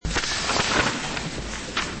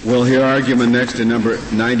We'll hear argument next in number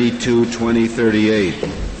 92-2038,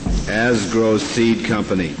 Asgrow Seed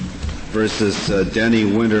Company versus Denny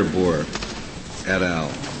Winterboer et al.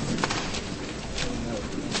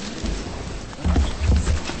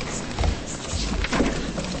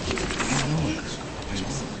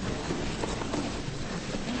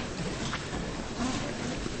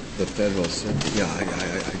 The Federal Circuit. Yeah, I did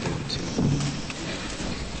it too.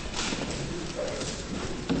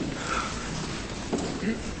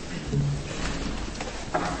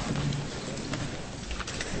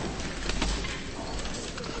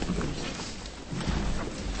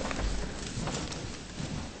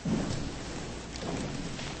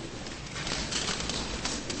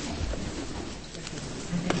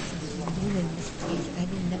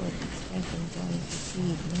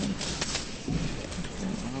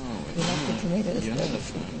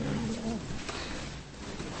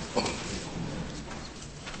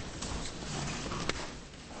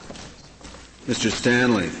 Mr.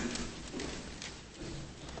 Stanley,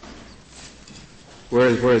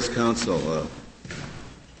 where is counsel?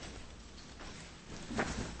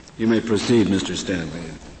 You may proceed, Mr. Stanley.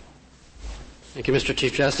 Thank you, Mr.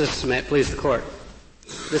 Chief Justice. May it please the Court.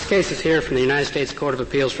 This case is here from the United States Court of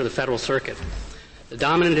Appeals for the Federal Circuit. The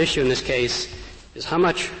dominant issue in this case is how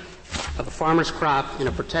much of a farmer's crop in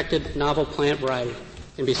a protected novel plant variety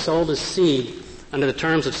can be sold as seed under the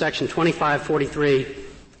terms of Section 2543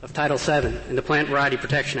 of Title VII in the Plant Variety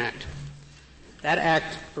Protection Act. That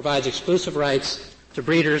act provides exclusive rights to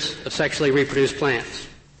breeders of sexually reproduced plants.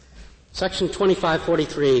 Section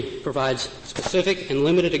 2543 provides specific and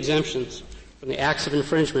limited exemptions from the acts of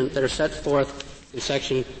infringement that are set forth in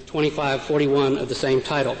Section 2541 of the same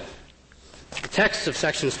title. The texts of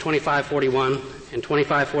Sections 2541 and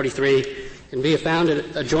 2543 can be found at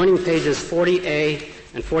adjoining pages 40A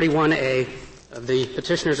and 41A of the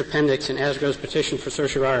petitioner's appendix in Asgrow's petition for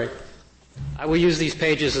certiorari. I will use these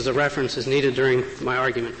pages as a reference as needed during my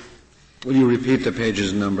argument. Will you repeat the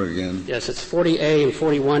pages number again? Yes, it's 40A and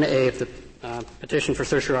 41A of the petition for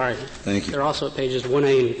certiorari. Thank you. They're also at pages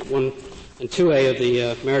 1A and 2A of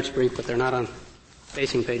the merits brief, but they're not on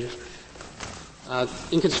facing pages.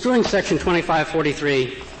 In construing Section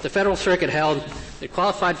 2543, the Federal Circuit held that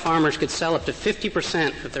qualified farmers could sell up to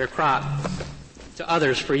 50% of their crop to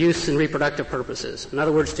others for use in reproductive purposes. In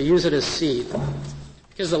other words, to use it as seed.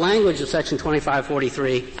 Because the language of Section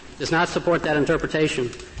 2543 does not support that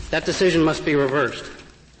interpretation, that decision must be reversed.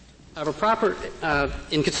 However,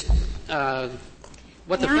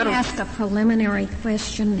 what the Federal... May I ask a preliminary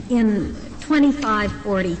question? In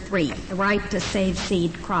 2543, the right to save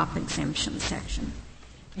seed crop exemption section,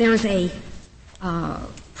 there's a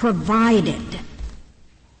provided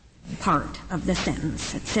part of the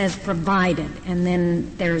sentence. It says provided, and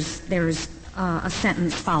then there's a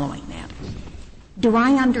sentence following that. Do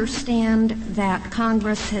I understand that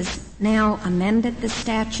Congress has now amended the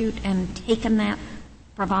statute and taken that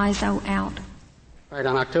proviso out? Right.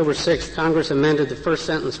 On October 6th, Congress amended the first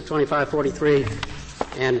sentence of 2543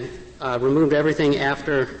 and removed everything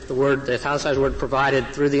after the italicized word provided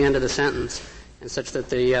through the end of the sentence, and such that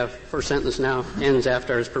the first sentence now ends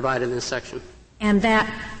after it's provided in this section. And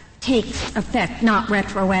that takes effect not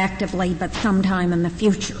retroactively, but sometime in the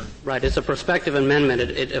future. Right. It's a prospective amendment.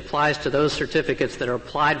 It applies to those certificates that are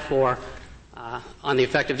applied for on the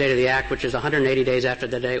effective date of the Act, which is 180 days after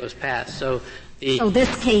the day it was passed. So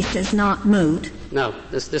this case is not moot? No,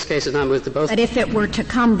 this case is not moot. But if it were to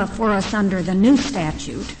come before us under the new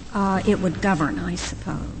statute, it would govern, I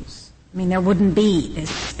suppose. I mean, there wouldn't be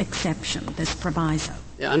this exception, this proviso.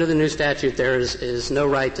 Yeah, under the new statute, there is no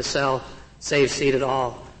right to sell saved seed at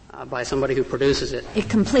all by somebody who produces it. It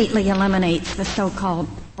completely eliminates the so-called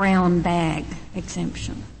brown bag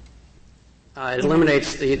exemption. It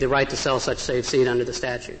eliminates the right to sell such saved seed under the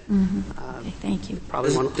statute. Mm-hmm. Okay, thank you.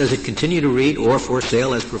 Does it continue to read or for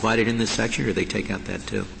sale as provided in this section, or they take out that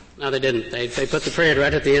too? No, they didn't. They put the period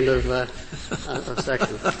right at the end of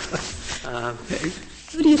section.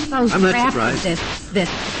 Who do you suppose drafted this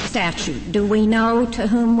statute? Do we know to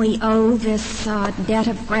whom we owe this debt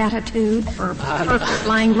of gratitude for perfect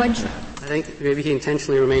language? I think maybe he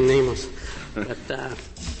intentionally remained nameless. But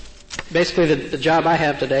basically, the job I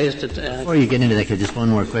have today is to... Before you get into that, just one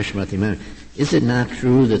more question about the amendment. Is it not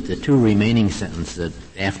true that the two remaining sentences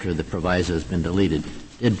after the proviso has been deleted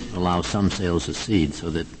did allow some sales of seed, so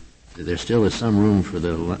that there still is some room for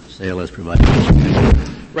the sale as provided?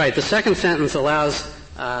 Right. The second sentence allows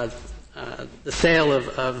the sale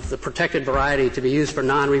of the protected variety to be used for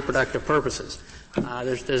non-reproductive purposes.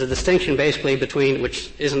 There's a distinction basically between,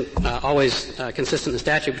 which isn't always consistent in the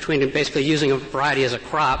statute, between basically using a variety as a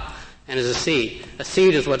crop and is a seed. A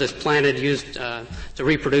seed is what is planted, used to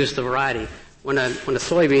reproduce the variety. When a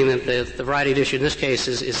soybean, the variety issued in this case,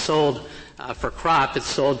 is sold for crop, it's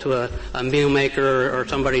sold to a meal maker or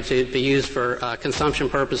somebody to be used for consumption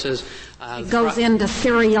purposes. It goes into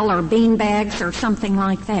cereal or bean bags or something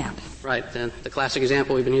like that. Right. The classic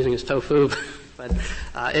example we've been using is tofu. But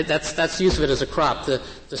that's use of it as a crop.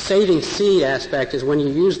 The saving seed aspect is when you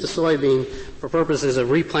use the soybean for purposes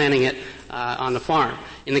of replanting it on the farm.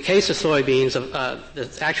 In the case of soybeans,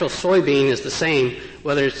 the actual soybean is the same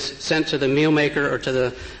whether it's sent to the meal maker or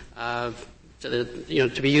to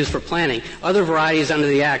be used for planting. Other varieties under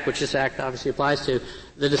the Act, which this Act obviously applies to,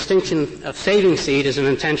 the distinction of saving seed is an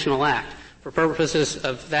intentional act. For purposes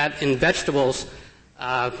of that in vegetables,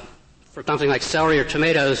 for something like celery or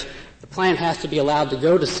tomatoes, the plant has to be allowed to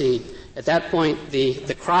go to seed. At that point,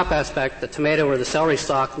 the crop aspect, the tomato or the celery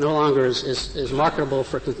stalk, no longer is marketable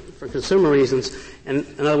for consumer reasons. And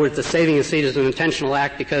in other words, the saving of seed is an intentional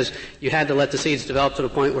act because you had to let the seeds develop to the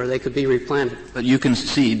point where they could be replanted. But you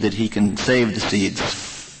concede that he can save the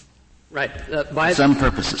seeds. Right. For some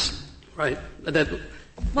purposes. Right.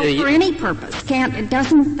 For any purpose.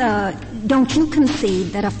 Don't you concede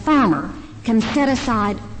that a farmer can set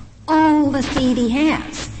aside all the seed he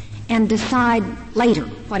has and decide later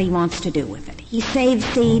what he wants to do with it? He saves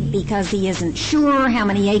seed because he isn't sure how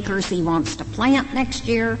many acres he wants to plant next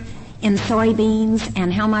year in soybeans,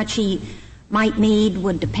 and how much he might need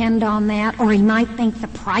would depend on that. Or he might think the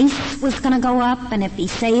price was going to go up, and if he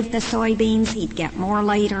saved the soybeans, he'd get more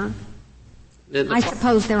later. I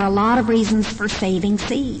suppose there are a lot of reasons for saving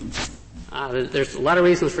seeds. There's a lot of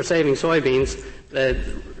reasons for saving soybeans. The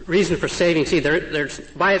reason for saving seed, there's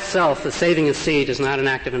by itself, the saving of seed is not an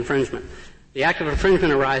act of infringement. The act of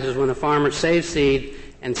infringement arises when a farmer saves seed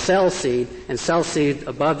and sells seed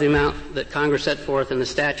above the amount that Congress set forth in the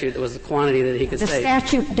statute that was the quantity that he could save. The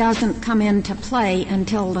statute doesn't come into play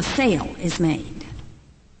until the sale is made.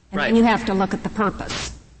 And right. Then you have to look at the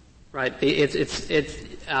purpose. Right.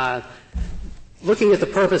 Looking at the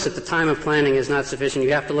purpose at the time of planting is not sufficient.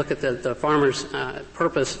 You have to look at the farmer's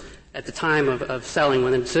purpose at the time of selling,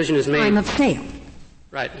 when the decision is made. Time of sale.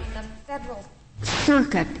 Right. And the Federal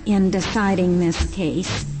Circuit, in deciding this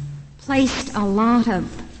case, placed a lot of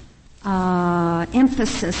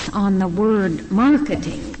emphasis on the word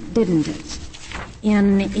marketing, didn't it?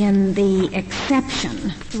 In the exception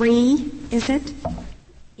 3, is it?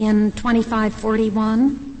 In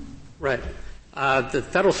 2541? Right. The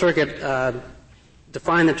Federal Circuit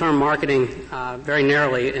defined the term marketing very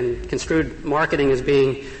narrowly and construed marketing as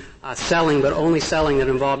being selling, but only selling that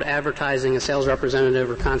involved advertising, a sales representative,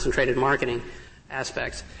 or concentrated marketing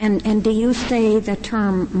aspects. And do you say the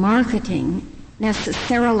term marketing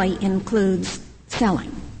necessarily includes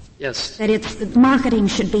selling? Yes. That marketing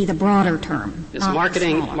should be the broader term. Yes,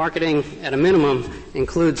 marketing at a minimum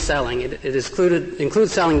includes selling. It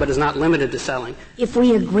includes selling, but is not limited to selling. If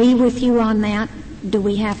we agree with you on that, do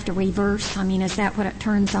we have to reverse? I mean, is that what it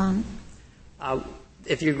turns on?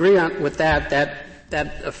 If you agree with that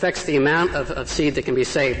affects the amount of seed that can be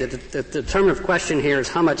saved. The term of question here is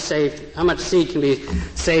how much seed can be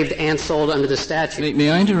saved and sold under the statute.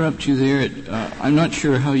 May I interrupt you there? I'm not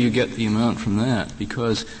sure how you get the amount from that,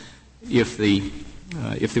 because if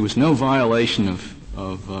there was no violation of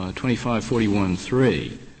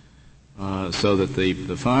 2541(3), so that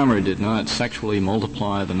the farmer did not sexually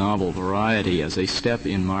multiply the novel variety as a step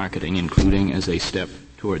in marketing, including as a step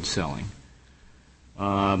towards selling,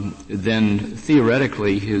 then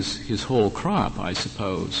theoretically his whole crop, I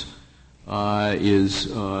suppose, is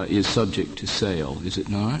subject to sale, is it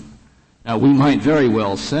not? Now, we might very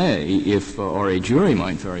well say, or a jury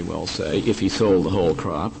might very well say, if he sold the whole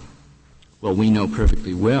crop, well, we know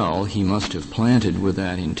perfectly well he must have planted with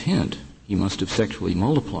that intent. He must have sexually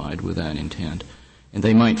multiplied with that intent. And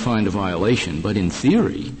they might find a violation. But in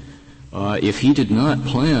theory, if he did not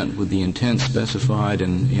plant with the intent specified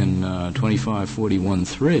in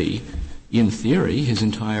 2541(3), in theory, his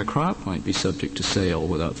entire crop might be subject to sale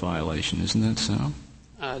without violation. Isn't that so?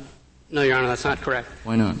 No, Your Honor, that's not correct.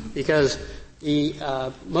 Why not? Because the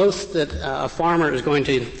most that a farmer is going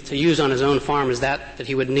to use on his own farm is that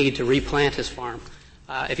he would need to replant his farm.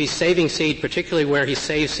 If he's saving seed, particularly where he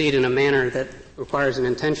saves seed in a manner that requires an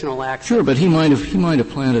intentional act. Sure, but he might have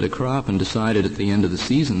planted a crop and decided at the end of the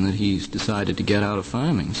season that he's decided to get out of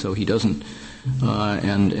farming. So he doesn't.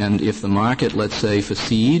 And if the market, let's say, for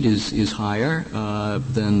seed is higher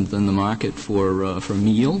than the market for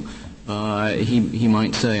meal, he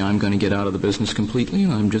might say, I'm going to get out of the business completely,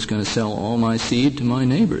 and I'm just going to sell all my seed to my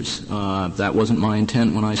neighbors. That wasn't my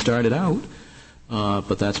intent when I started out,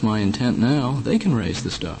 but that's my intent now. They can raise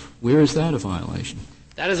the stuff. Where is that a violation?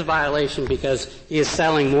 That is a violation because he is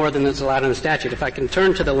selling more than is allowed in the statute. If I can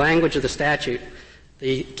turn to the language of the statute,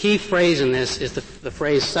 the key phrase in this is the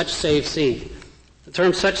phrase such save seed. The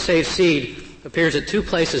term such save seed appears at two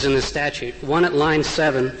places in this statute, one at line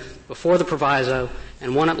 7 before the proviso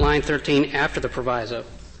and one at line 13 after the proviso.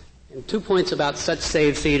 And 2 points about such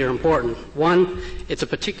save seed are important. One, it's a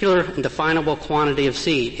particular and definable quantity of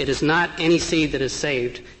seed. It is not any seed that is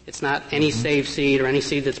saved. It's not any saved seed or any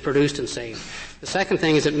seed that's produced and saved. The second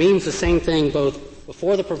thing is it means the same thing both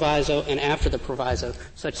before the proviso and after the proviso,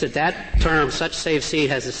 such that that term, such saved seed,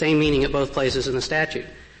 has the same meaning at both places in the statute.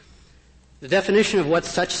 The definition of what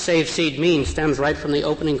such saved seed means stems right from the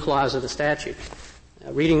opening clause of the statute.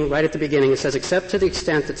 Reading right at the beginning, it says, except to the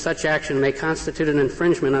extent that such action may constitute an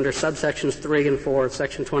infringement under subsections 3 and 4 of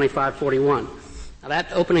Section 2541. Now,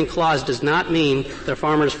 that opening clause does not mean the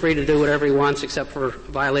farmer is free to do whatever he wants except for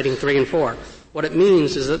violating 3 and 4. What it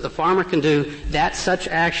means is that the farmer can do that such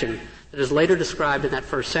action that is later described in that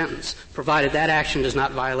first sentence, provided that action does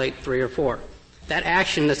not violate 3 or 4. That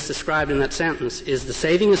action that's described in that sentence is the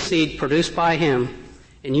saving of seed produced by him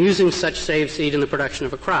and using such saved seed in the production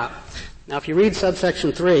of a crop. Now, if you read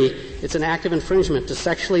subsection 3, it's an act of infringement to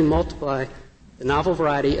sexually multiply the novel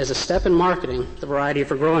variety as a step in marketing the variety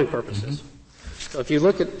for growing purposes. Mm-hmm. So if you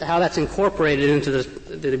look at how that's incorporated into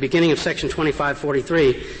the beginning of Section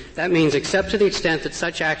 2543, that means except to the extent that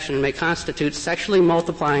such action may constitute sexually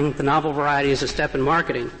multiplying the novel variety as a step in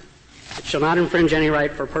marketing, it shall not infringe any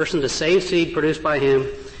right for a person to save seed produced by him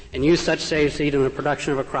and use such saved seed in the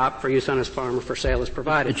production of a crop for use on his farm or for sale as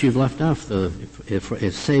provided. But you've left off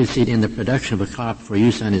if saved seed in the production of a crop for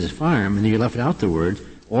use on his farm, and you left out the word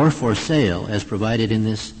or for sale as provided in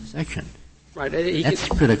this section. Right. That's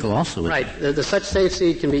critical also. Right. The such saved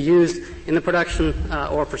seed can be used in the production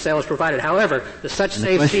or for sale as provided. However, the such saved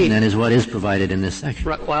seed... The question then is what is provided in this section.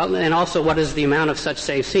 Right, well, and also what is the amount of such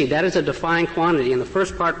saved seed. That is a defined quantity. And the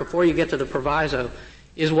first part, before you get to the proviso,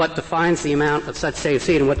 is what defines the amount of such saved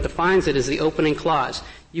seed. And what defines it is the opening clause.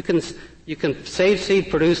 You can save seed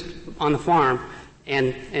produced on the farm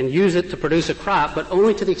and use it to produce a crop, but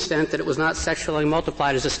only to the extent that it was not sexually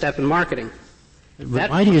multiplied as a step in marketing.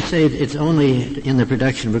 But why do you say it's only in the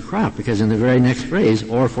production of a crop? Because in the very next phrase,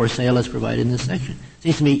 or for sale as provided in this section. It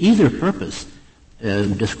seems to me either purpose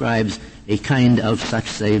describes a kind of such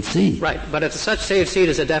saved seed. Right. But if such saved seed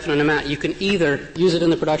is a definite amount, you can either use it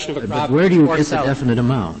in the production of a crop but where do you or get sell the definite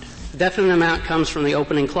amount? The definite amount comes from the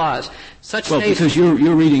opening clause. Because you're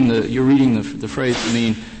reading the phrase to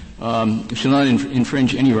mean shall not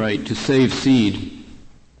infringe any right to save seed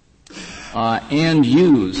and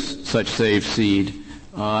use such saved seed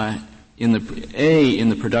in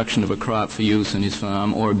the production of a crop for use in his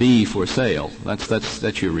farm, or B, for sale.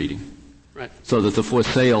 That's your reading. Right. So that the for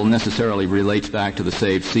sale necessarily relates back to the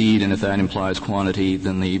saved seed, and if that implies quantity,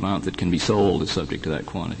 then the amount that can be sold is subject to that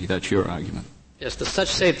quantity. That's your argument. Yes,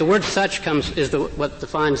 the word such is what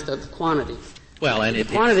defines the quantity. Well, and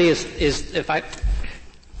quantity is if I.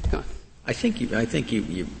 Go on. I think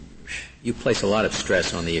you place a lot of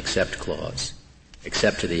stress on the except clause,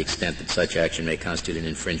 except to the extent that such action may constitute an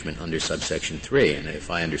infringement under subsection 3. And if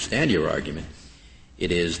I understand your argument,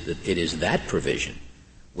 it is that provision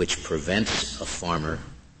which prevents a farmer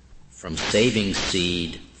from saving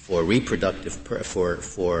seed for reproductive for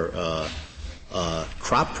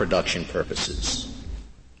crop production purposes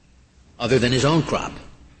other than his own crop.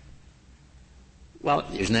 Well,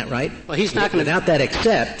 isn't that right? Well, he's not going to. Without that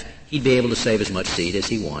except, he'd be able to save as much seed as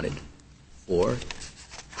he wanted for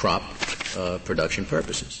crop production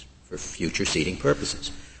purposes, for future seeding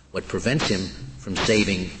purposes. What prevents him from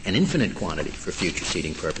saving an infinite quantity for future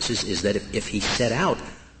seeding purposes is that if he set out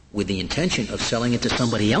with the intention of selling it to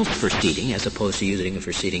somebody else for seeding, as opposed to using it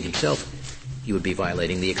for seeding himself, he would be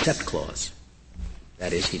violating the except clause.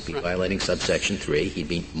 That is, he'd be violating subsection 3. He'd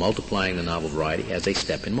be multiplying the novel variety as a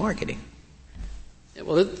step in marketing.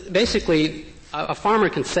 Well, basically, a farmer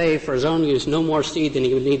can save for his own use no more seed than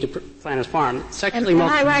he would need to plant his farm. Secondly, am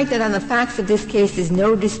I right that on the facts of this case there's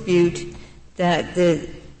no dispute that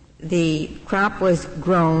the crop was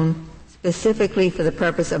grown specifically for the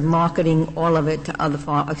purpose of marketing all of it to other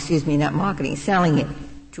selling it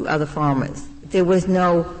to other farmers? There was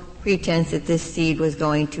no pretense that this seed was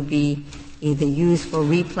going to be either used for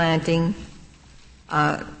replanting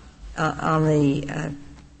on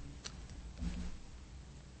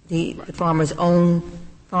the farmer's own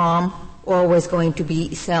farm, or was going to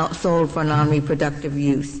be sold for non-reproductive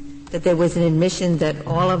use. That there was an admission that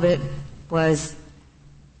all of it was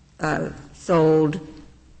sold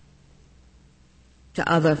to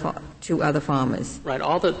other farmers. Right.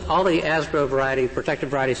 All the Asgrow variety, protected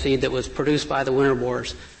variety seed that was produced by the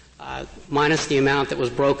Winterboers minus the amount that was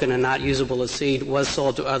broken and not usable as seed, was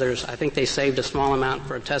sold to others. I think they saved a small amount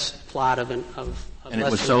for a test plot of and it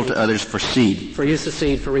was sold to others for seed. For use of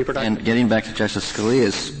seed for reproduction. And getting back to Justice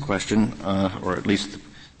Scalia's question, or at least the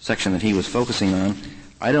section that he was focusing on,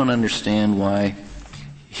 I don't understand why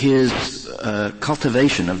his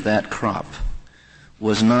cultivation of that crop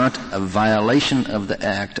was not a violation of the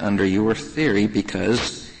Act under your theory,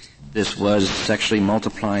 because this was sexually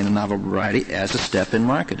multiplying the novel variety as a step in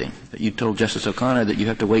marketing. But you told Justice O'Connor that you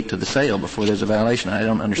have to wait to the sale before there's a violation. I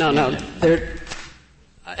don't understand that.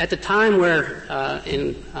 At the time where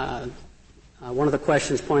one of the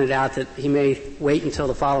questions pointed out that he may wait until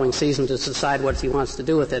the following season to decide what he wants to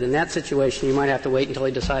do with it, in that situation you might have to wait until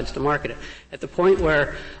he decides to market it. At the point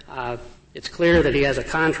where it's clear that he has a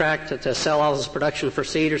contract to sell all his production for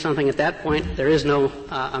seed or something, at that point there is no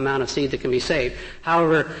amount of seed that can be saved.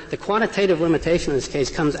 However, the quantitative limitation in this case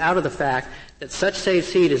comes out of the fact that such saved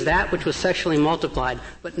seed is that which was sexually multiplied,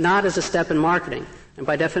 but not as a step in marketing. And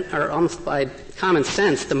almost by common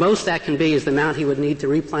sense, the most that can be is the amount he would need to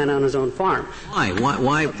replant on his own farm.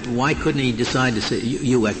 Why couldn't he decide to say,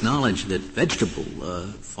 you acknowledge that vegetable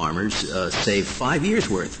farmers save 5 years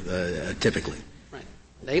worth, typically.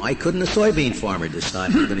 Why couldn't a soybean farmer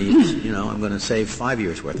decide I'm going to save 5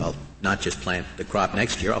 years worth? I'll not just plant the crop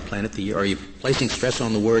next year, I'll plant it the year. Are you placing stress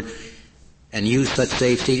on the word and use such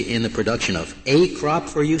saved seed in the production of a crop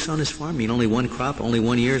for use on his farm? I mean, only one crop, only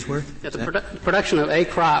 1 year's worth? Yeah, the production of a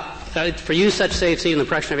crop, for use such saved seed in the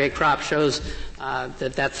production of a crop shows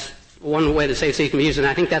that that's one way the saved seed can be used, and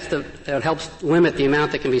I think that helps limit the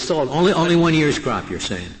amount that can be sold. Only 1 year's crop, you're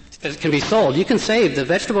saying? It can be sold. You can save. The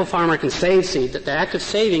vegetable farmer can save seed. The act of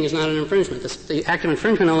saving is not an infringement. The act of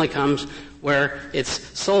infringement only comes where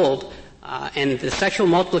it's sold, and the sexual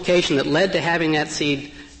multiplication that led to having that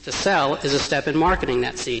seed to sell is a step in marketing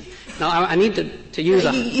that seed. Now, I need to use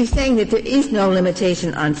You're saying that there is no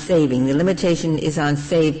limitation on saving. The limitation is on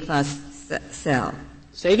save plus sell.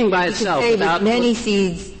 Saving by itself. Save as many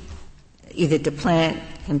seeds either to plant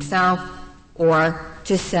himself or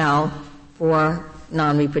to sell for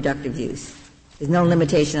non-reproductive use. There's no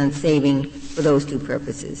limitation on saving for those two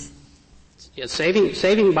purposes. Yes,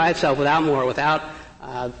 saving by itself without more, without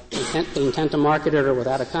the intent to market it, or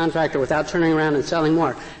without a contract, or without turning around and selling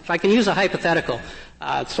more. If I can use a hypothetical,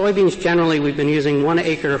 soybeans generally we've been using 1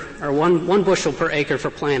 acre or one bushel per acre for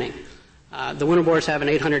planting. The Winterboers have an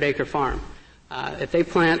 800-acre farm. If they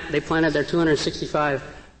planted their 265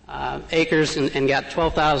 acres and got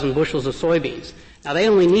 12,000 bushels of soybeans. Now, they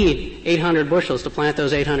only need 800 bushels to plant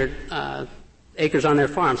those 800 acres on their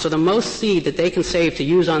farm. So the most seed that they can save to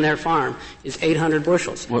use on their farm is 800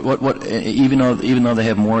 bushels. Even though they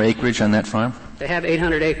have more acreage on that farm? They have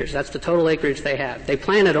 800 acres. That's the total acreage they have. They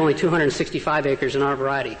planted only 265 acres in our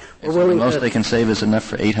variety. We're willing the most they can save is enough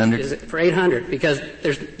for 800? For 800, because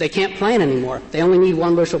they can't plant anymore. They only need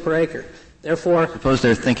 1 bushel per acre. Therefore, suppose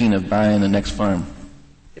they're thinking of buying the next farm.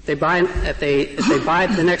 If they buy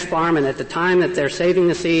the next farm, and at the time that they're saving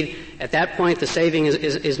the seed, at that point the saving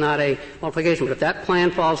is not a multiplication. But if that plan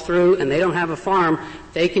falls through and they don't have a farm,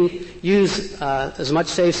 they can use as much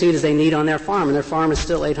saved seed as they need on their farm, and their farm is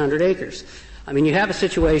still 800 acres. I mean, you have a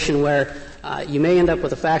situation where you may end up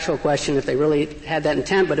with a factual question if they really had that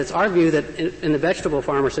intent, but it's our view that in the vegetable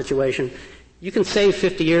farmer situation, you can save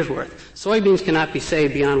 50 years worth. Soybeans cannot be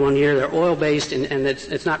saved beyond 1 year. They're oil-based, and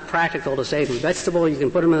it's not practical to save them. Vegetable, you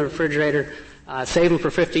can put them in the refrigerator, save them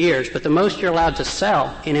for 50 years. But the most you're allowed to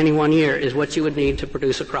sell in any 1 year is what you would need to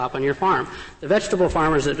produce a crop on your farm. The vegetable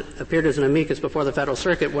farmers that appeared as an amicus before the Federal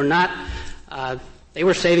Circuit were not they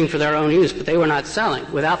were saving for their own use, but they were not selling.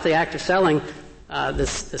 Without the act of selling, the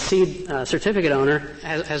seed certificate owner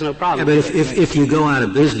has no problem. Yeah, but if you go out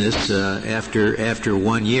of business after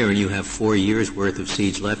 1 year and you have 4 years worth of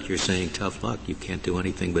seeds left, you're saying tough luck. You can't do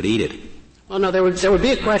anything but eat it. Well, no, there would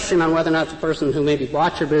be a question on whether or not the person who maybe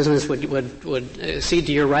bought your business would cede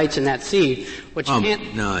to your rights in that seed. What you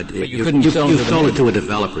can't. No, you sold it to a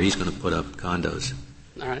developer. He's going to put up condos.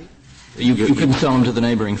 All right. You couldn't sell them to the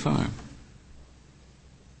neighboring farm.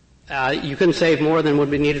 You couldn't save more than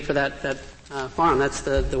would be needed for that farm. That's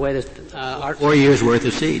the way that 4 years worth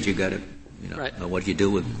of seeds. You got to right. know what do you do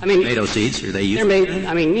with tomato seeds? Are they used?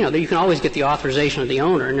 You can always get the authorization of the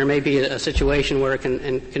owner, and there may be a situation where it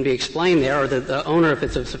can be explained there, or the owner, if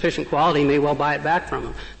it's of sufficient quality, may well buy it back from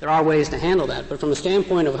him. There are ways to handle that, but from the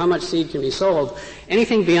standpoint of how much seed can be sold,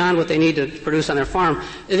 anything beyond what they need to produce on their farm,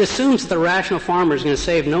 it assumes that the rational farmer is going to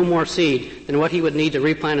save no more seed than what he would need to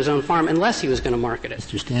replant his own farm, unless he was going to market it.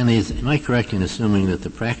 Mr. Stanley, am I correct in assuming that the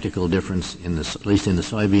practical difference at least in the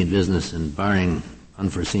soybean business, and barring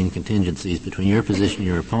unforeseen contingencies between your position and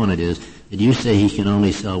your opponent is that you say he can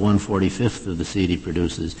only sell 1/45th of the seed he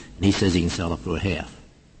produces, and he says he can sell up to a half.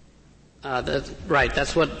 That's right.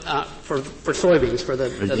 That's what for soybeans, for the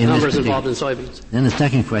numbers involved in soybeans. Then the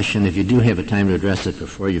second question, if you do have a time to address it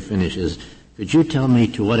before you finish, is could you tell me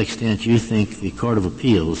to what extent you think the Court of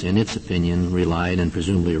Appeals, in its opinion, relied, and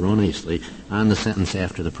presumably erroneously, on the sentence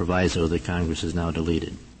after the proviso that Congress has now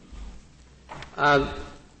deleted? I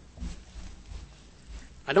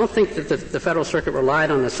don't think that the Federal Circuit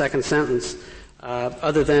relied on the second sentence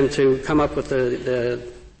other than to come up with the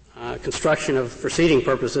construction of proceeding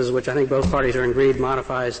purposes, which I think both parties are agreed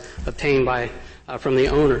modifies obtained from the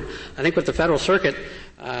owner. I think what the Federal Circuit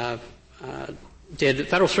did, the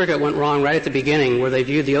Federal Circuit went wrong right at the beginning, where they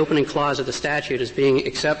viewed the opening clause of the statute as being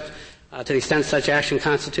except to the extent such action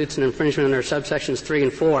constitutes an infringement under subsections 3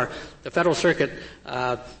 and 4. The Federal Circuit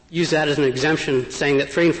used that as an exemption, saying that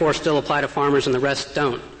 3 and 4 still apply to farmers and the rest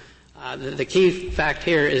don't. The key fact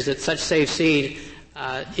here is that such saved seed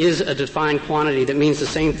is a defined quantity that means the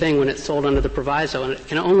same thing when it's sold under the proviso, and it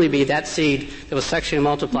can only be that seed that was sexually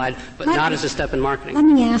multiplied, but not as a step in marketing. Let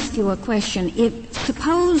me ask you a question.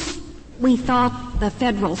 Suppose we thought the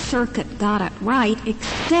Federal Circuit got it right,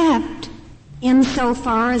 except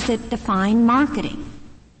insofar as it defined marketing.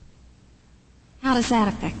 How does that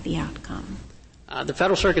affect the outcome? The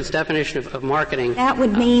Federal Circuit's definition of marketing... That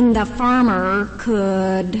would mean the farmer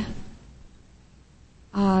could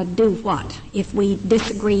do what if we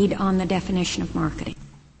disagreed on the definition of marketing?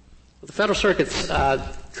 The Federal Circuit's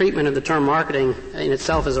treatment of the term marketing in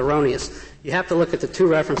itself is erroneous. You have to look at the two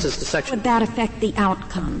references to section... How would that affect the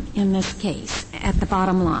outcome in this case at the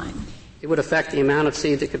bottom line? It would affect the amount of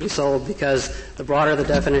seed that could be sold, because the broader the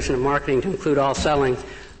definition of marketing to include all selling,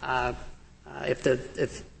 if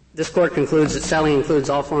this Court concludes that selling includes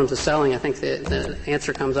all forms of selling, I think the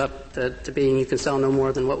answer comes up to being you can sell no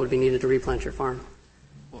more than what would be needed to replant your farm.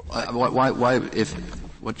 Why, if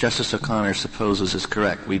what Justice O'Connor supposes is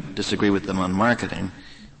correct, we disagree with them on marketing,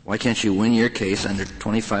 why can't you win your case under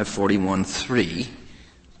 2541(3)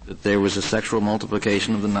 that there was a sexual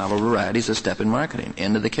multiplication of the novel varieties, a step in marketing?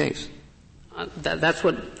 End of the case. That's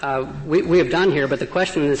what we have done here, but the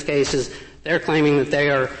question in this case is they're claiming that they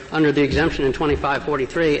are under the exemption in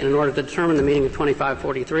 2543, and in order to determine the meaning of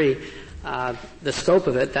 2543, the scope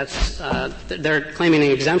of it, they're claiming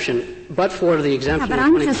an exemption, but for the exemption. Yeah, but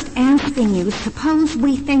I'm just asking you, suppose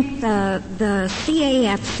we think the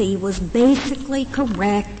CAFC was basically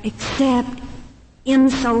correct, except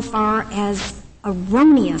insofar as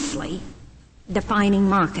erroneously defining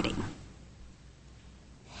marketing.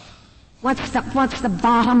 What's the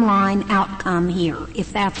bottom line outcome here,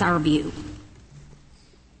 if that's our view?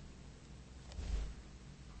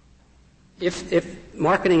 If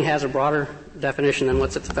marketing has a broader definition than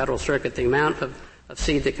what's at the Federal Circuit, the amount of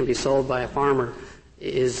seed that can be sold by a farmer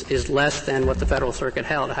is less than what the Federal Circuit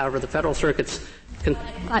held. However, the Federal Circuit's...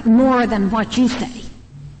 But more than what you say.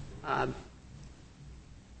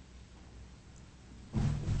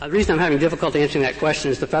 The reason I'm having difficulty answering that question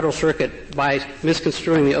is the Federal Circuit, by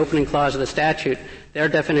misconstruing the opening clause of the statute, their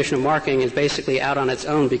definition of marketing is basically out on its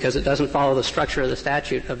own because it doesn't follow the structure of the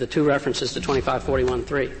statute of the two references to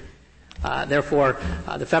 2541(3). Therefore,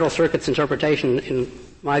 the Federal Circuit's interpretation, in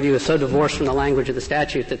my view, is so divorced from the language of the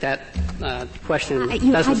statute that question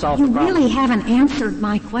doesn't solve the problem. You really haven't answered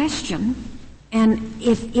my question. And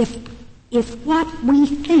if what we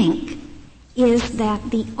think is that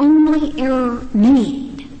the only error made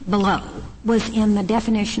below was in the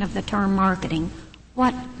definition of the term marketing,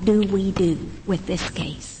 what do we do with this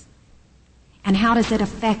case? And how does it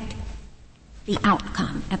affect the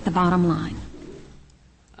outcome at the bottom line?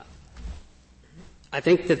 I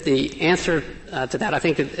think that the answer to that, I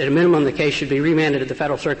think that at a minimum the case should be remanded to the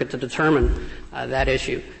Federal Circuit to determine that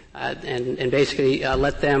issue and basically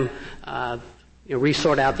let them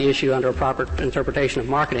resort out the issue under a proper interpretation of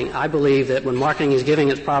marketing. I believe that when marketing is giving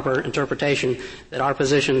its proper interpretation, that our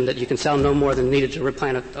position that you can sell no more than needed to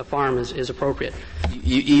replant a farm is appropriate.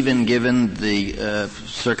 Even given the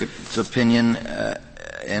Circuit's opinion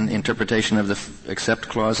and interpretation of the except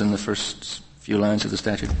clause in the first few lines of the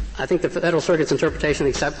statute? I think the Federal Circuit's interpretation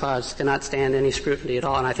of the except clause cannot stand any scrutiny at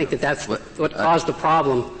all, and I think that that's what caused the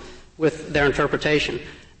problem with their interpretation.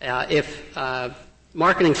 If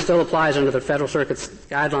marketing still applies under the Federal Circuit's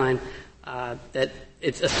guideline, that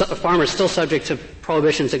a farmer is still subject to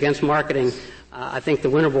prohibitions against marketing, I think the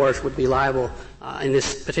Winterboer would be liable in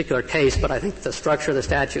this particular case, but I think the structure of the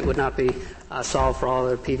statute would not be solved for all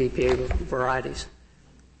the PVPA varieties.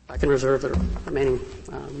 I can reserve the remaining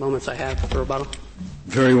moments I have for rebuttal.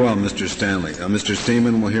 Very well, Mr. Stanley. Mr.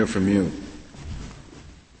 Seaman, we'll hear from you.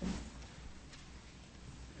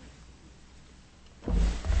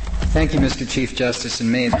 Thank you, Mr. Chief Justice, and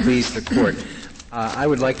may it please the Court. I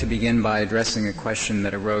would like to begin by addressing a question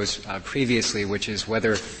that arose previously, which is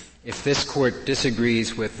whether, if this Court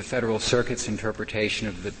disagrees with the Federal Circuit's interpretation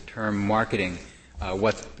of the term marketing,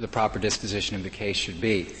 what the proper disposition of the case should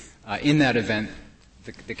be. In that event,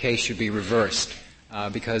 the case should be reversed,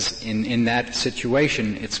 because in that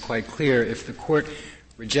situation, it's quite clear if the Court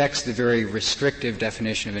rejects the very restrictive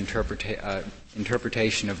definition of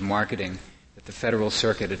interpretation of marketing that the Federal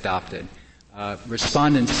Circuit adopted.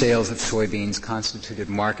 Respondent sales of soybeans constituted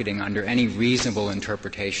marketing under any reasonable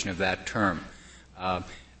interpretation of that term. The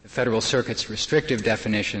Federal Circuit's restrictive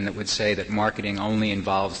definition that would say that marketing only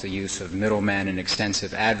involves the use of middlemen and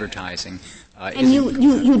extensive advertising. And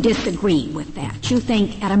you disagree with that. You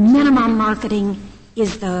think at a minimum marketing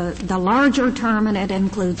is the larger term and it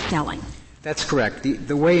includes selling. That's correct.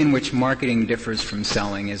 The way in which marketing differs from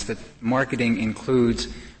selling is that marketing includes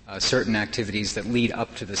certain activities that lead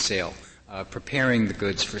up to the sale, preparing the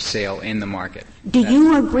goods for sale in the market. Do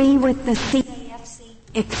you agree with the CAFC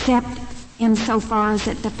except insofar as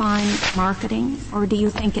it defines marketing, or do you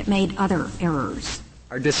think it made other errors?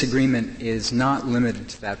 Our disagreement is not limited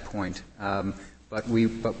to that point, but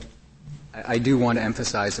I do want to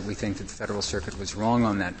emphasize that we think that the Federal Circuit was wrong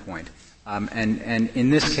on that point. And in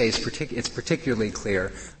this case, it's particularly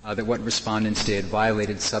clear that what respondents did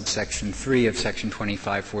violated subsection 3 of Section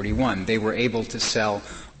 2541. They were able to sell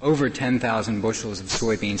over 10,000 bushels of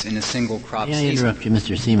soybeans in a single crop season. May I interrupt you,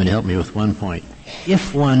 Mr. Seaman, to help me with one point?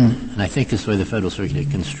 If one, and I think this way the Federal Circuit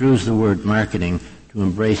construes the word marketing to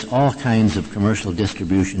embrace all kinds of commercial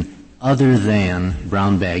distribution other than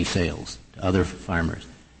brown bag sales to other farmers,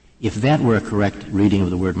 if that were a correct reading of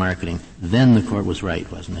the word marketing, then the Court was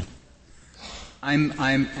right, wasn't it?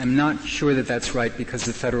 I'm not sure that that's right, because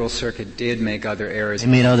the Federal Circuit did make other errors. They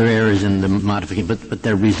made other errors in the modification, but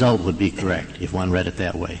their result would be correct if one read it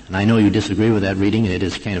that way. And I know you disagree with that reading. It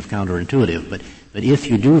is kind of counterintuitive. But if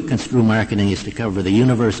you do construe marketing as to cover the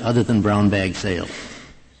universe other than brown bag sales,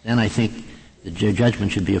 then I think the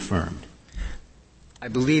judgment should be affirmed. I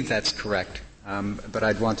believe that's correct. But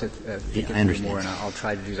I'd want to think a little more, and I'll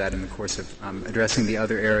try to do that in the course of addressing the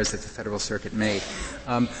other errors that the Federal Circuit made.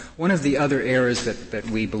 One of the other errors that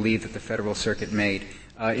we believe that the Federal Circuit made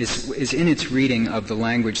is in its reading of the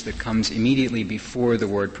language that comes immediately before the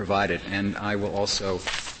word provided, and I will also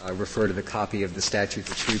refer to the copy of the statute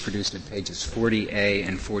that's reproduced at pages 40A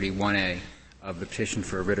and 41A of the petition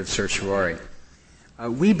for a writ of certiorari.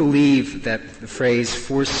 We believe that the phrase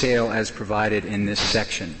 "for sale as provided" in this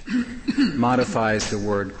section modifies the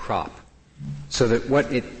word crop, so that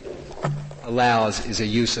what it allows is a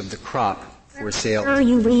use of the crop for sale. Where are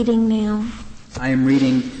you reading now? I am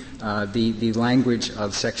reading the language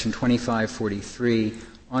of Section 2543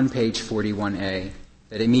 on page 41A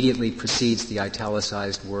that immediately precedes the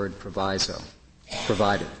italicized word proviso,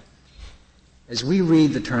 provided. As we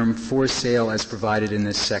read the term "for sale as provided" in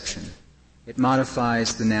this section, it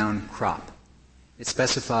modifies the noun crop. It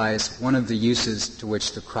specifies one of the uses to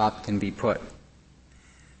which the crop can be put.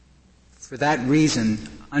 For that reason,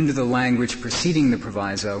 under the language preceding the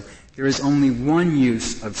proviso, there is only one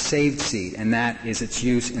use of saved seed, and that is its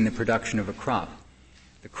use in the production of a crop.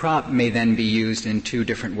 The crop may then be used in two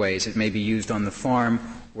different ways. It may be used on the farm,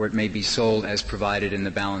 or it may be sold as provided in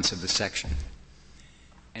the balance of the section.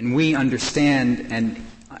 And we understand,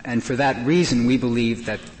 and for that reason, we believe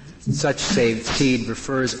that such saved seed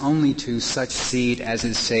refers only to such seed as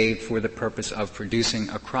is saved for the purpose of producing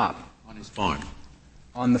a crop. On his farm.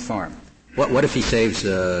 On the farm. What if he saves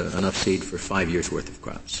enough seed for 5 years' worth of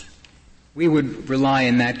crops? We would rely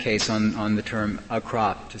in that case on the term "a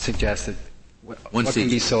crop" to suggest that what can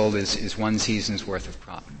be sold is one season's worth of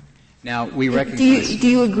crop. Now, we recognize... Do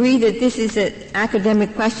you agree that this is an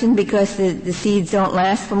academic question because the seeds don't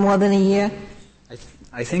last for more than a year?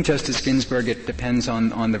 I think, Justice Ginsburg, it depends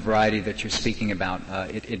on the variety that you're speaking about.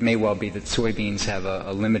 It may well be that soybeans have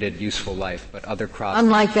a limited useful life, but other crops...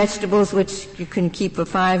 Unlike vegetables, which you can keep for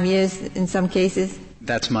 5 years in some cases?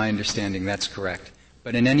 That's my understanding. That's correct.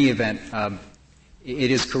 But in any event,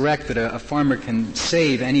 it is correct that a farmer can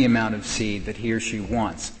save any amount of seed that he or she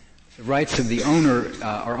wants. The rights of the owner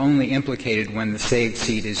are only implicated when the saved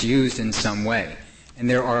seed is used in some way. And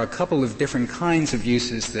there are a couple of different kinds of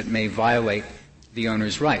uses that may violate the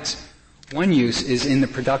owner's rights. One use is in the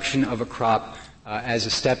production of a crop as a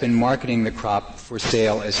step in marketing the crop for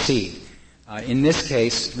sale as seed. In this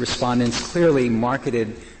case, respondents clearly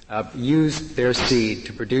used their seed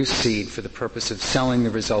to produce seed for the purpose of selling the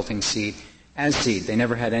resulting seed as seed. They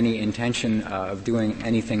never had any intention of doing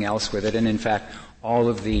anything else with it, and in fact, all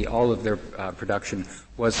of their production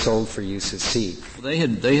was sold for use as seed. Well,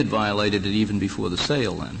 they had violated it even before the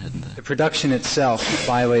sale, then, hadn't they? The production itself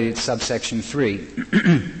violated subsection 3,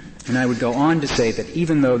 and I would go on to say that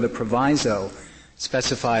even though the proviso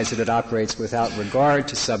specifies that it operates without regard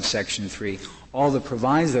to subsection 3, all the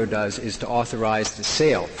proviso does is to authorize the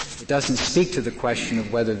sale. It doesn't speak to the question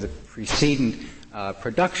of whether the preceding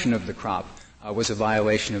production of the crop was a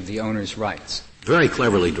violation of the owner's rights. Very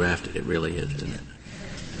cleverly drafted, it really is, isn't it?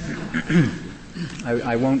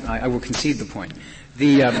 I will concede the point.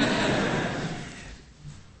 The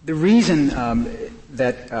reason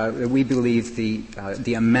that we believe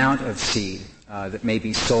the amount of seed that may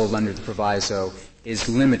be sold under the proviso is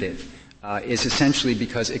limited is essentially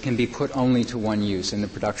because it can be put only to one use in the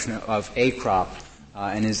production of a crop,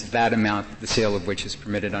 and is that amount the sale of which is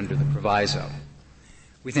permitted under the proviso.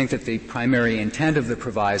 We think that the primary intent of the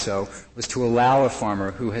proviso was to allow a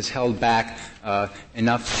farmer who has held back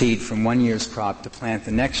enough seed from one year's crop to plant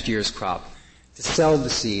the next year's crop to sell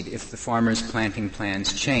the seed if the farmer's planting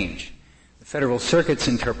plans change. The Federal Circuit's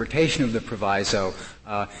interpretation of the proviso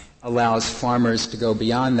allows farmers to go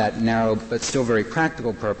beyond that narrow but still very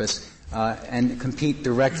practical purpose and compete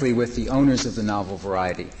directly with the owners of the novel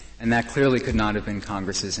variety. And that clearly could not have been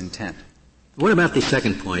Congress's intent. What about the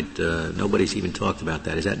second point? Nobody's even talked about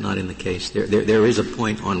that. Is that not in the case? There is a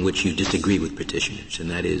point on which you disagree with petitioners,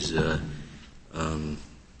 and that is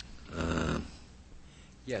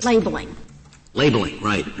yes. Labeling. Labeling,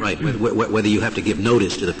 right. Whether you have to give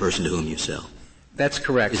notice to the person to whom you sell. That's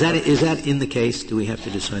correct. Is that in the case? Do we have to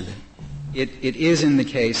decide that? It is in the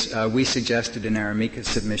case. We suggested in our amicus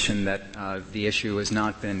submission that the issue has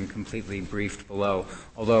not been completely briefed below,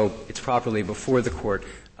 although it's properly before the Court.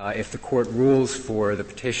 If the Court rules for the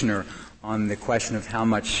petitioner on the question of how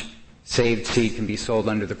much saved seed can be sold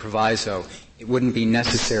under the proviso, it wouldn't be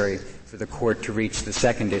necessary for the Court to reach the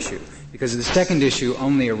second issue, because the second issue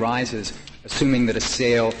only arises assuming that a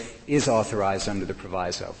sale is authorized under the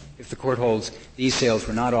proviso. If the Court holds these sales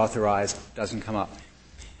were not authorized, it doesn't come up.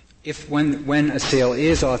 If when a sale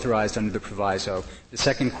is authorized under the proviso, the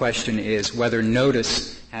second question is whether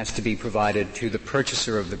notice has to be provided to the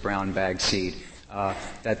purchaser of the brown bag seed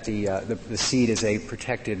that the seed is a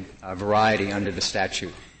protected variety under the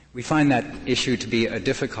statute. We find that issue to be a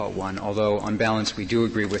difficult one, although on balance we do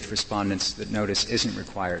agree with respondents that notice isn't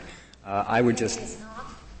required. That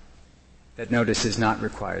notice is not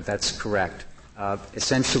required. That's correct.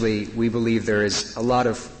 Essentially, we believe there is a lot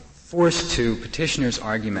of force to petitioner's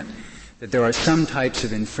argument that there are some types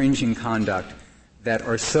of infringing conduct that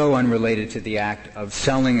are so unrelated to the act of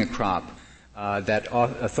selling a crop that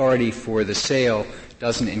authority for the sale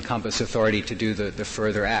doesn't encompass authority to do the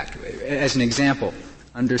further act. As an example,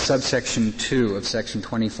 under subsection 2 of section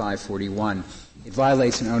 2541, it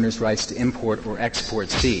violates an owner's rights to import or export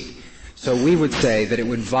seed. So we would say that it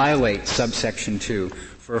would violate subsection 2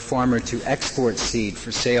 for a farmer to export seed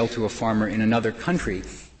for sale to a farmer in another country,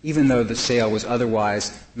 even though the sale was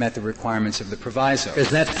otherwise met the requirements of the proviso.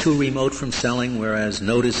 Is that too remote from selling, whereas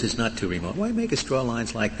notice is not too remote? Why make us draw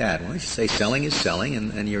lines like that? Why don't you say selling is selling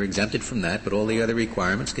and you're exempted from that, but all the other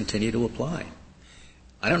requirements continue to apply?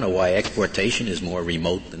 I don't know why exportation is more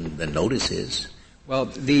remote than notice is. Well,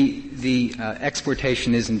 the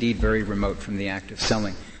exportation is indeed very remote from the act of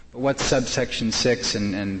selling. But what's subsection 6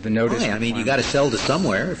 and the notice? I mean, you got to sell to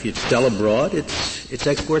somewhere. If you sell abroad, it's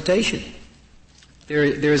exportation.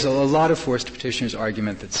 There's a lot of force to petitioner's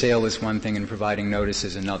argument that sale is one thing and providing notice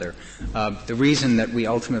is another. The reason that we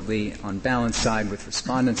ultimately, on balance, side with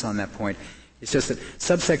respondents on that point is just that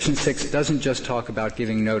subsection 6 doesn't just talk about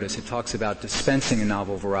giving notice. It talks about dispensing a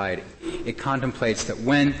novel variety. It contemplates that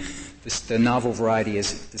when the novel variety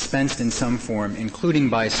is dispensed in some form, including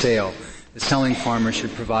by sale, the selling farmer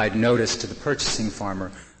should provide notice to the purchasing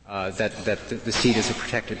farmer that the seed is a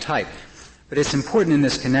protected type. But it's important in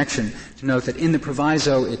this connection to note that in the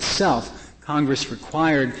proviso itself, Congress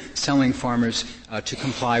required selling farmers to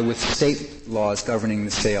comply with state laws governing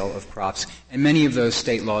the sale of crops, and many of those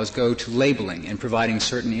state laws go to labeling and providing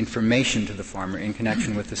certain information to the farmer in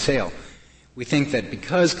connection with the sale. We think that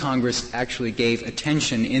because Congress actually gave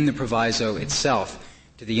attention in the proviso itself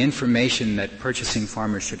to the information that purchasing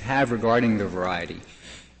farmers should have regarding the variety,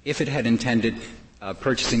 if it had intended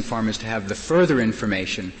purchasing farmers to have the further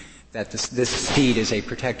information that this seed is a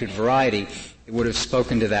protected variety, it would have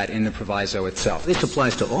spoken to that in the proviso itself. This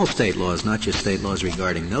applies to all state laws, not just state laws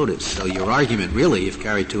regarding notice. So your argument really, if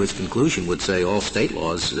carried to its conclusion, would say all state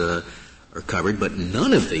laws are covered, but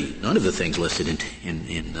none of the things listed in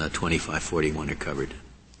 2541 are covered.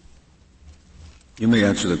 You may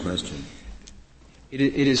answer the question. It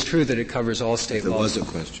is true that it covers all state laws. There was a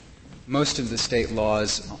question. most of the state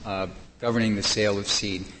laws governing the sale of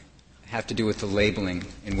seed have to do with the labeling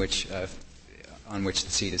in which on which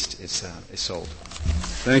the seed is sold.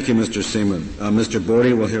 Thank you, Mr. Seaman. Mr.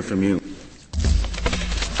 Bordy, we'll hear from you.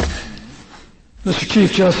 Mr.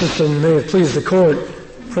 Chief Justice, and may it please the Court,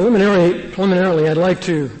 preliminarily, I'd like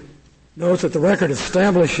to note that the record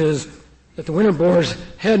establishes that the Winterboers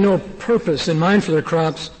had no purpose in mind for their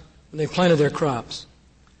crops when they planted their crops.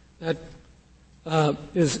 That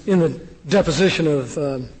is in the deposition of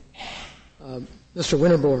Mr.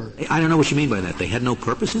 Winterboer. I don't know what you mean by that. They had no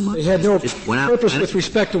purpose in mind? They had no purpose with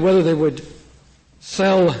respect to whether they would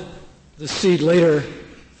sell the seed later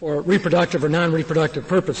for reproductive or non-reproductive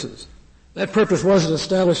purposes. That purpose wasn't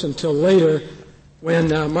established until later when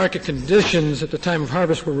market conditions at the time of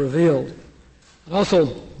harvest were revealed. I'd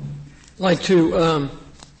also like to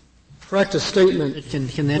correct a statement.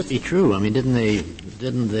 Can that be true? I mean, didn't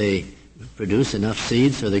they produce enough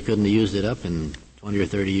seed so they couldn't have used it up in 20 or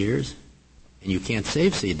 30 years? And you can't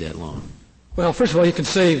save seed that long. Well, first of all, you can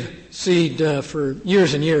save seed for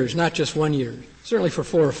years and years, not just 1 year. Certainly for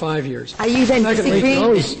 4 or 5 years. Are you then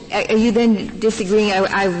disagreeing?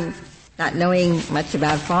 I'm not knowing much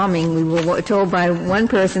about farming. We were told by one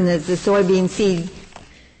person that the soybean seed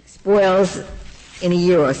spoils in a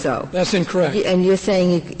year or so. That's incorrect. And you're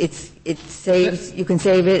saying it saves, you can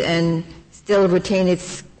save it and still retain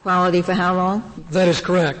its quality for how long? That is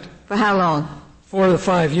correct. For how long? 4 to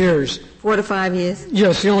 5 years. 4 to 5 years?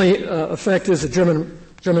 Yes, the only effect is the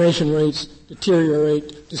germination rates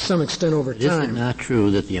deteriorate to some extent over time. Is it not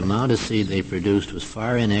true that the amount of seed they produced was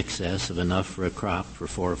far in excess of enough for a crop for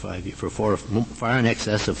 4 or 5 years, far in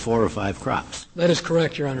excess of 4 or 5 crops? That is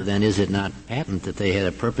correct, Your Honor. Then is it not patent that they had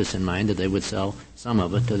a purpose in mind that they would sell some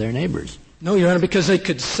of it to their neighbors? No, Your Honor, because they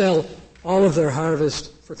could sell all of their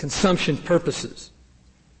harvest for consumption purposes.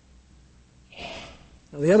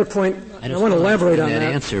 Now, the other point, I want to elaborate on that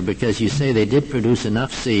answer, because you say they did produce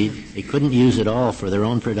enough seed, they couldn't use it all for their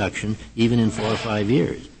own production, even in 4 or 5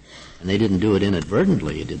 years. And they didn't do it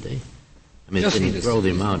inadvertently, did they? I mean, they didn't grow the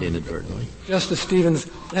amount inadvertently. Justice Stevens,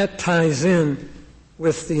 that ties in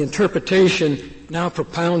with the interpretation now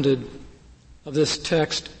propounded of this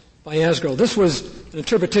text by Asgrow. This was an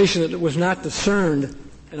interpretation that was not discerned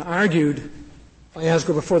and argued by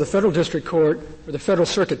Asgrow before the Federal District Court or the Federal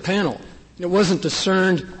Circuit Panel. It wasn't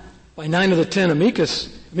discerned by 9 of the 10 amici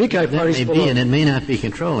parties below. That may be, and it may not be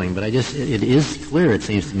controlling, but it is clear, it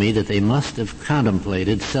seems to me, that they must have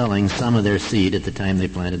contemplated selling some of their seed at the time they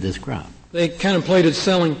planted this crop. They contemplated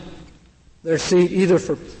selling their seed either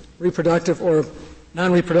for reproductive or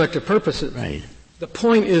non-reproductive purposes. Right. The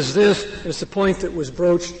point is this, and it's the point that was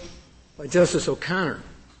broached by Justice O'Connor.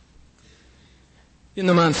 In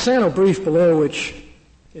the Monsanto brief below, which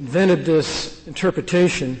invented this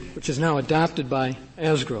interpretation, which is now adopted by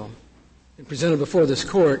Asgrow and presented before this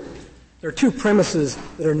Court, there are 2 premises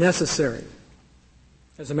that are necessary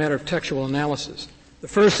as a matter of textual analysis. The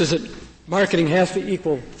first is that marketing has to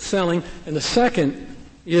equal selling, and the second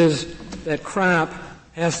is that crop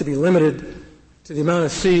has to be limited to the amount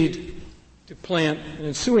of seed to plant an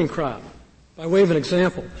ensuing crop. By way of an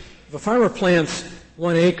example, if a farmer plants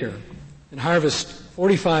 1 acre and harvests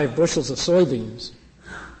 45 bushels of soybeans,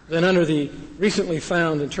 then under the recently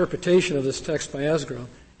found interpretation of this text by Asgrow,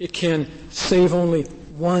 it can save only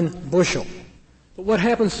 1 bushel. But what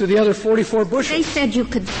happens to the other 44 bushels? They said you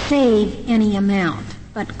could save any amount,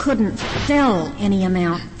 but couldn't sell any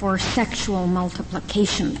amount for sexual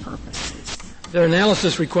multiplication purposes. Their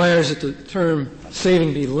analysis requires that the term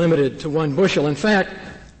saving be limited to 1 bushel. In fact,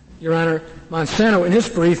 Your Honor, Monsanto in his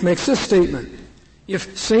brief makes this statement: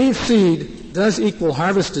 if saved seed does equal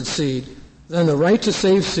harvested seed, then the right to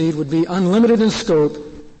save seed would be unlimited in scope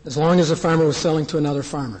as long as the farmer was selling to another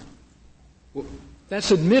farmer.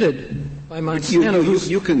 That's admitted by Monsanto,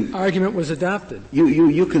 whose argument was adopted.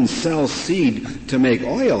 You can sell seed to make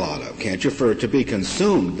oil out of, can't you, for it to be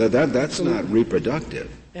consumed? That's not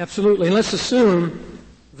reproductive. Absolutely. And let's assume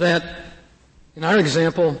that, in our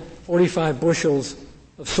example, 45 bushels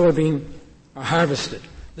of soybean are harvested.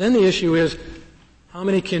 Then the issue is, how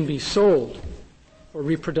many can be sold for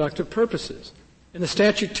reproductive purposes? And the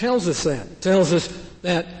statute tells us that. It tells us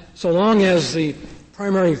that so long as the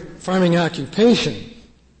primary farming occupation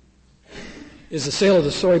is the sale of the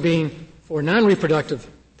soybean for non-reproductive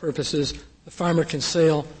purposes, the farmer can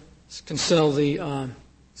sell the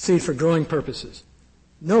seed for growing purposes.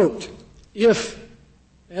 Note, if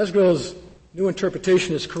Asgrow's new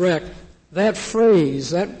interpretation is correct, that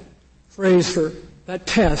phrase for that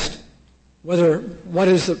test, what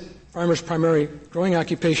is the farmer's primary growing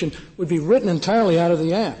occupation, would be written entirely out of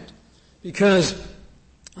the Act. Because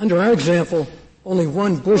under our example, only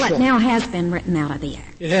one bushel. Well, it now has been written out of the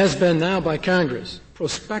Act. It has been now by Congress,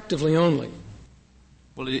 prospectively only.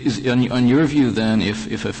 Well, on your view, then,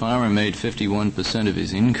 if a farmer made 51% of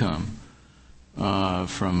his income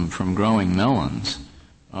from growing melons,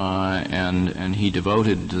 and he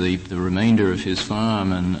devoted the remainder of his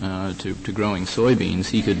farm and to growing soybeans,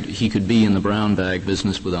 he could be in the brown bag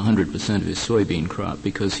business with 100% of his soybean crop,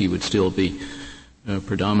 because he would still be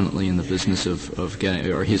predominantly in the business of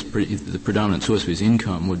getting, or the predominant source of his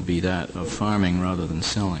income would be that of farming rather than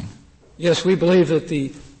selling. Yes, we believe that the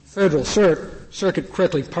Federal Circuit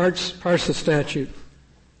correctly parsed the statute,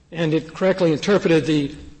 and it correctly interpreted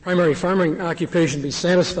the primary farming occupation to be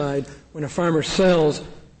satisfied when a farmer sells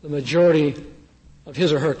the majority of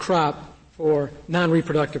his or her crop for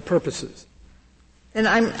non-reproductive purposes. And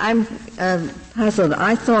I'm puzzled.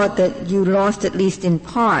 I thought that you lost at least in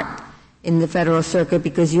part in the Federal Circuit,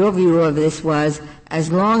 because your view of this was,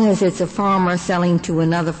 as long as it's a farmer selling to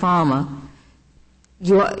another farmer,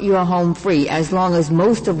 you're home free, as long as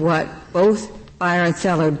most of what both buyer and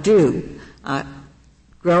seller do,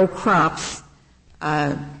 grow crops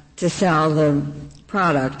to sell the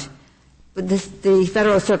product. But the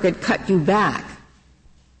Federal Circuit cut you back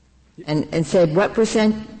and said, what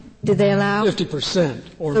percent did they allow? 50%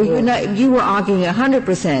 or so more. You were arguing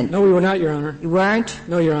 100%. No, we were not, Your Honor. You weren't?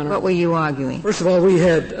 No, Your Honor. What were you arguing? First of all, we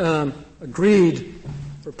had agreed,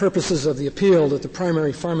 for purposes of the appeal, that the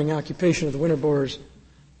primary farming occupation of the Winterboers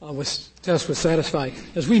test was satisfied.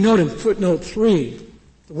 As we note in footnote 3,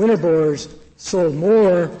 the Winterboers sold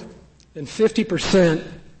more than 50%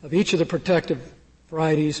 of each of the protective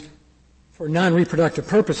varieties for non-reproductive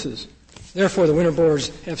purposes. Therefore, the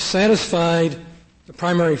Winterboers have satisfied the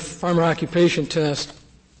primary farmer occupation test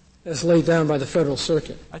as laid down by the Federal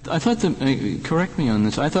Circuit. I thought correct me on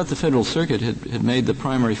this, I thought the Federal Circuit had made the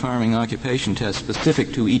primary farming occupation test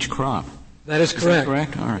specific to each crop. That is correct. Is that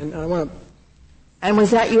correct? All right. And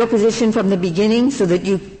was that your position from the beginning, so that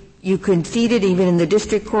you conceded even in the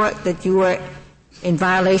district court that you were in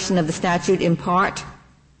violation of the statute in part?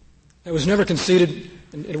 It was never conceded,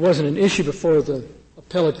 and it wasn't an issue before the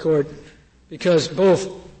appellate court, because both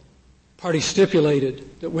parties stipulated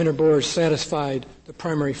that Winterboers satisfied the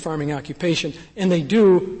primary farming occupation, and they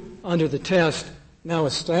do under the test now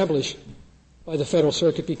established by the Federal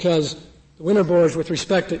Circuit, because the Winterboers, with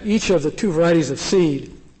respect to each of the two varieties of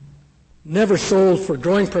seed, never sold for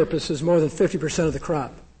growing purposes more than 50% of the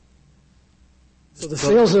crop. So the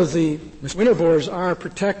sales of the Winterboers are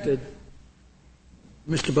protected.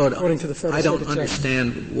 Mr. Bode, according to the Federal I don't Circuit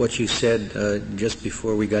understand what you said just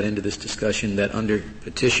before we got into this discussion, that under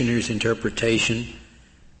petitioner's interpretation,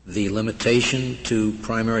 the limitation to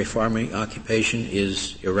primary farming occupation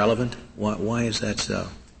is irrelevant. Why is that so?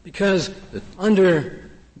 Because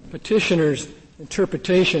under petitioner's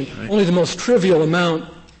interpretation, only the most trivial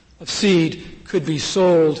amount of seed could be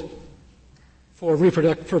sold for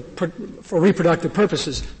reproductive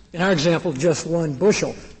purposes. In our example, just 1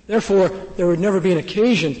 bushel. Therefore, there would never be an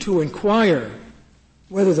occasion to inquire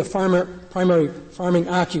whether the primary farming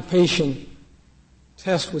occupation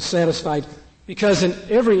test was satisfied, because in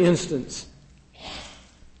every instance,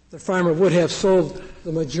 the farmer would have sold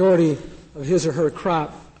the majority of his or her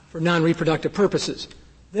crop for non-reproductive purposes.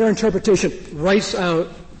 Their interpretation writes out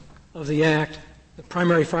of the Act the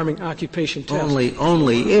primary farming occupation test.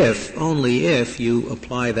 Only if you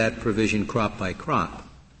apply that provision crop by crop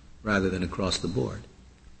rather than across the board.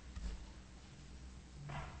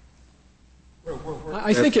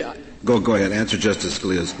 I think Go ahead. Answer Justice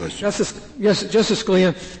Scalia's question. Justice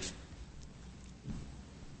Scalia,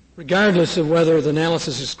 regardless of whether the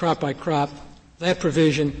analysis is crop by crop, that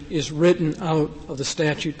provision is written out of the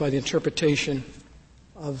statute by the interpretation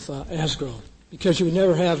of Asgrow, because you would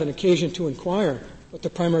never have an occasion to inquire what the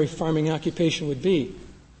primary farming occupation would be.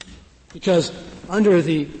 Because under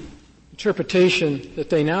the interpretation that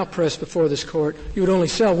they now press before this court, you would only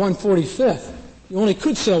sell 1/45th. You only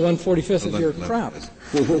could sell 1/45th of your crop.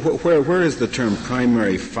 Where is the term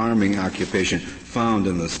primary farming occupation found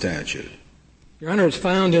in the statute? Your Honor, it's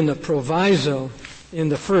found in the proviso in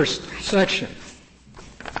the first section.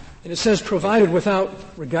 And it says, provided without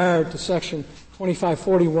regard to Section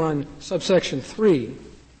 2541, subsection 3,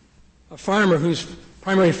 a farmer whose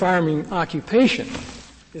primary farming occupation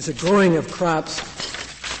is the growing of crops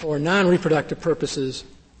for non-reproductive purposes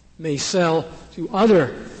may sell to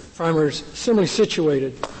other farmers similarly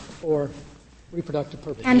situated for reproductive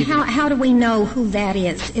purposes. And how do we know who that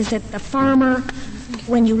is? Is it the farmer,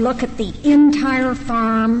 when you look at the entire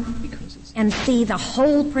farm and see the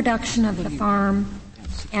whole production of the farm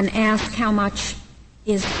and ask how much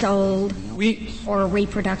is sold for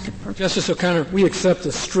reproductive purposes? Justice O'Connor, we accept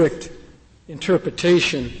the strict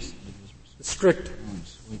interpretation, the strict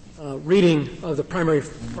reading of the primary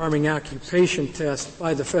farming occupation test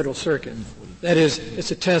by the Federal Circuit. That is,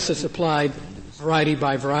 it's a test that's applied variety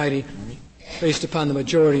by variety based upon the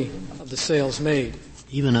majority of the sales made.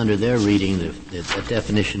 Even under their reading, the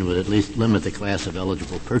definition would at least limit the class of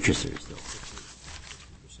eligible purchasers, though.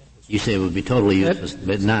 You say it would be totally useless,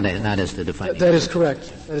 but not as to defining. That is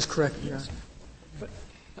correct. That is correct, yeah. But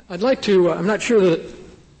I'd like to, I'm not sure that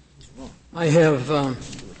I have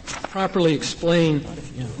properly explained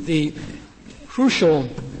the crucial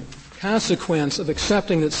consequence of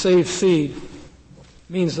accepting that saved seed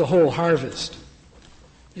means the whole harvest.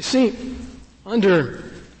 You see, under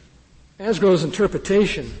Asgrow's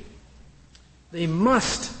interpretation, they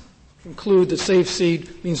must conclude that saved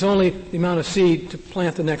seed means only the amount of seed to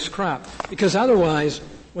plant the next crop. Because otherwise,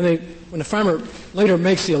 when the farmer later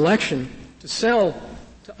makes the election to sell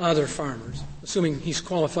to other farmers, assuming he's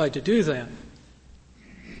qualified to do that,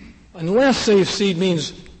 unless saved seed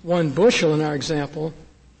means 1 bushel in our example,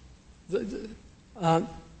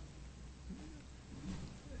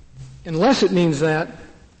 unless it means that,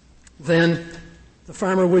 then the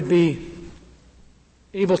farmer would be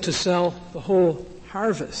able to sell the whole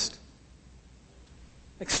harvest,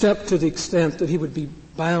 except to the extent that he would be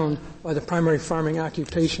bound by the primary farming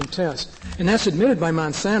occupation test. And that's admitted by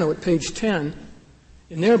Monsanto at page 10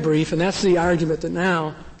 in their brief, and that's the argument that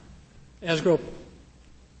now Asgrow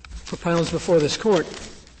propounds before this court.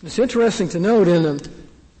 And it's interesting to note in the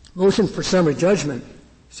motion for summary judgment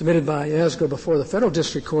submitted by Asgrow before the federal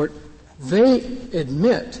district court, they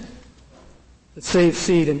admit that saved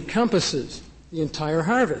seed encompasses the entire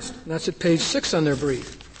harvest. And that's at page 6 on their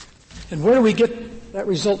brief. And where do we get that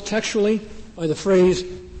result textually? By the phrase,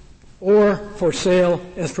 or for sale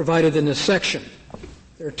as provided in this section.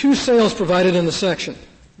 There are 2 sales provided in the section.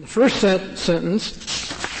 In the first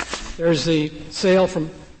sentence, there's the sale from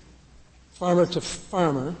farmer to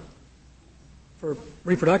farmer for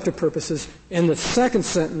reproductive purposes. In the second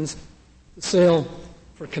sentence, the sale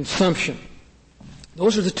for consumption.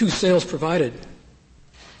 Those are the 2 sales provided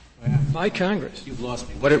by Congress. You've lost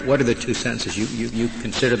me. What are the 2 sentences? You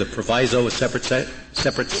consider the proviso a separate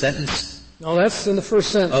sentence? No, that's in the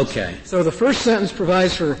first sentence. Okay. So the first sentence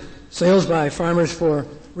provides for sales by farmers for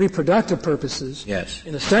reproductive purposes. Yes.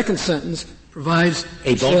 In the second sentence provides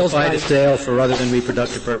a bona sales fide by sale for other than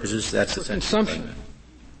reproductive purposes. That's the sentence. Consumption.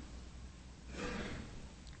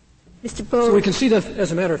 Mr. Bowe. So we can see that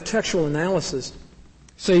as a matter of textual analysis,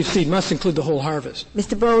 saved seed must include the whole harvest.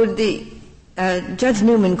 Mr. Bowe, Judge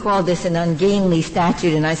Newman called this an ungainly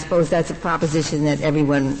statute, and I suppose that's a proposition that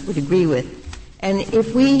everyone would agree with. And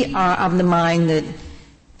if we are of the mind that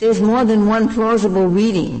there's more than one plausible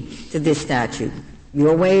reading to this statute,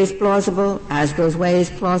 your way is plausible, Asgrow's way is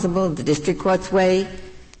plausible, the district court's way,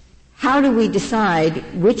 how do we decide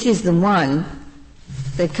which is the one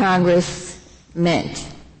that Congress meant?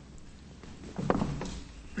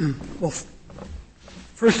 Well,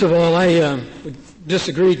 first of all, I would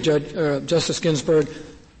disagree, Justice Ginsburg,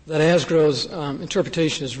 that Asgrow's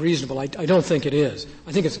interpretation is reasonable. I don't think it is.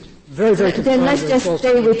 I think it's very, very Then let's just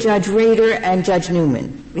stay with Judge Rader and Judge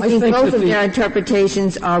Newman. We think both of their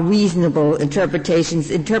interpretations are reasonable interpretations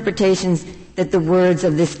that the words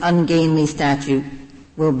of this ungainly statute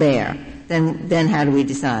will bear. Then how do we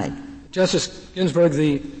decide? Justice Ginsburg,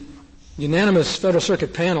 the unanimous Federal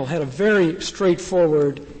Circuit panel had a very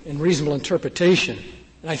straightforward and reasonable interpretation.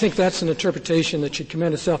 And I think that's an interpretation that should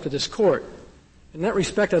commend itself to this Court. In that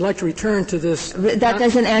respect, I'd like to return to this. That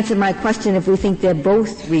doesn't answer my question if we think they're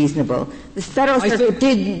both reasonable. The Federal Circuit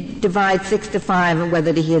did divide 6-5 on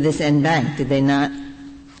whether to hear this en banc, did they not?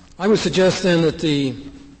 I would suggest then that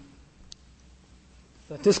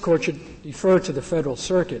this Court should defer to the Federal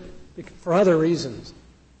Circuit for other reasons.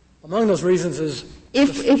 Among those reasons is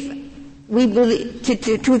if we believe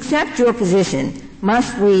to accept your position,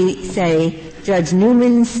 must we say Judge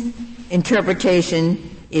Newman's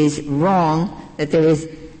interpretation is wrong, that there is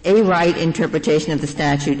a right interpretation of the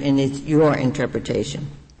statute and it's your interpretation?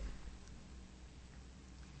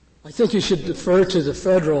 I think you should defer to the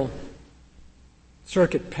Federal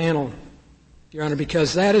Circuit panel, Your Honor,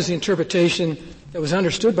 because that is the interpretation that was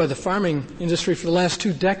understood by the farming industry for the last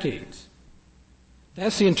 2 decades.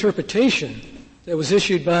 That's the interpretation that was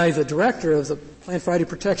issued by the director of the Plant Variety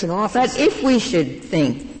Protection Office. But if we should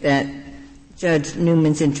think that Judge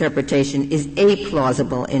Newman's interpretation is a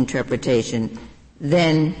plausible interpretation,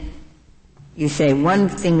 then you say one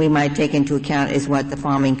thing we might take into account is what the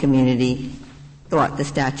farming community thought the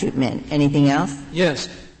statute meant. Anything else? Yes.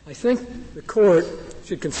 I think the Court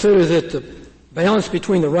should consider that the balance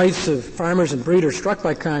between the rights of farmers and breeders struck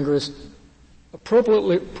by Congress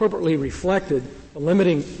appropriately reflected the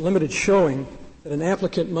limited showing that an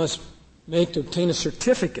applicant must make to obtain a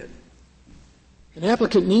certificate. An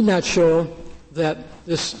applicant need not show that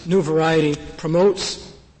this new variety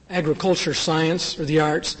promotes agriculture, science, or the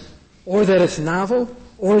arts, or that it's novel,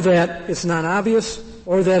 or that it's non-obvious,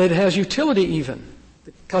 or that it has utility even,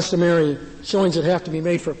 the customary showings that have to be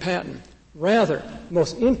made for a patent. Rather, the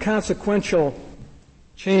most inconsequential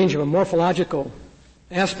change of a morphological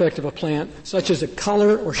aspect of a plant, such as the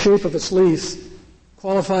color or shape of its leaves,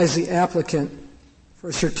 qualifies the applicant for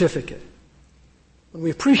a certificate. When we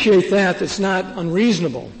appreciate that, it's not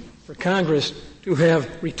unreasonable for Congress to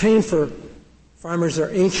have retained for farmers their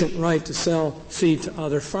ancient right to sell seed to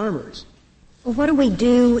other farmers. Well, what do we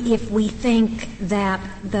do if we think that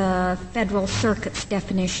the Federal Circuit's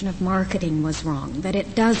definition of marketing was wrong, that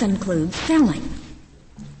it does include selling?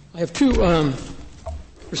 I have two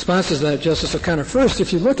responses to that, Justice O'Connor. First,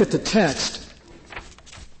 if you look at the text,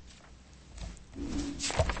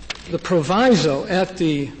 the proviso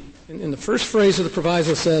in the first phrase of the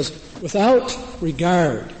proviso says, without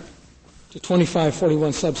regard to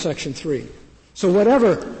 2541 subsection 3. So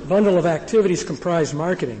whatever bundle of activities comprise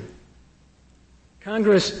marketing,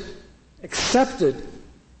 Congress accepted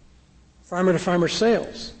farmer-to-farmer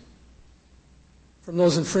sales from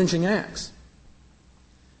those infringing acts.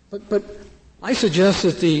 But I suggest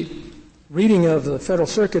that the reading of the Federal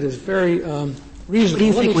Circuit is very reasonable. What do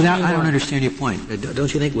you think I don't understand your point.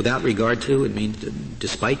 Don't you think without regard to, it means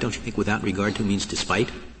despite? Don't you think without regard to means despite?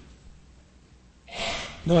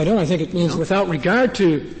 No, I don't. I think it means without regard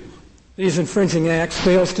to these infringing acts,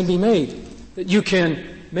 sales can be made. That you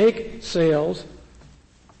can make sales,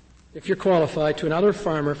 if you're qualified, to another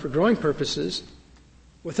farmer for growing purposes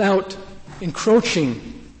without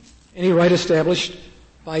encroaching any right established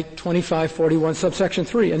by 2541 subsection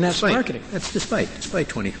 3, and that's despite. Marketing. That's despite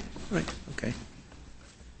 20. Right. Okay.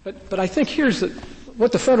 But I think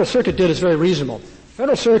what the Federal Circuit did is very reasonable. The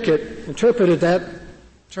Federal Circuit interpreted that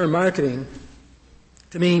term marketing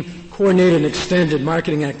to mean coordinated and extended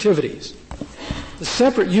marketing activities. The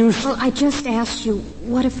separate use... Well, I just asked you,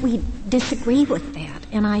 what if we disagree with that?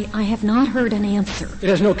 And I have not heard an answer. It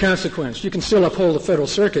has no consequence. You can still uphold the Federal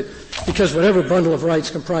Circuit because whatever bundle of rights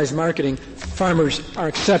comprise marketing, farmers are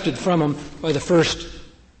accepted from them by the first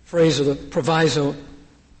phrase of the proviso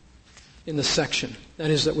in the section. That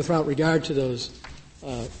is, that without regard to those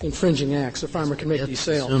infringing acts, the farmer can make these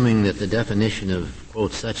sales. Assuming that the definition of,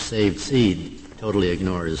 quote, such saved seed totally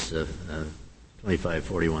ignores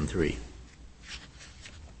 2541.3.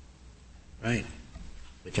 Right.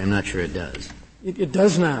 Which I'm not sure it does. It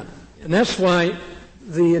does not. And that's why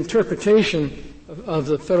the interpretation of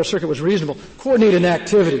the Federal Circuit was reasonable. Coordinated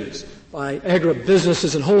activities by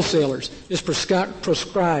agribusinesses and wholesalers is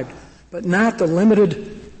proscribed, but not the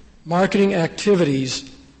limited marketing activities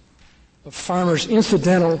of farmers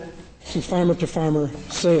incidental to farmer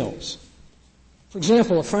sales. For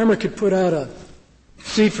example, a farmer could put out a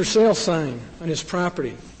seed for sale sign on his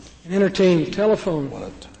property and entertain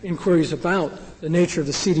telephone inquiries about the nature of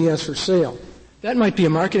the CDS for sale. That might be a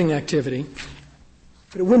marketing activity,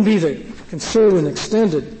 but it wouldn't be the concerted and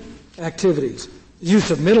extended activities. The use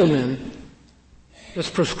of middlemen that's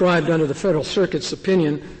prescribed under the Federal Circuit's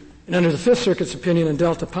opinion and under the Fifth Circuit's opinion in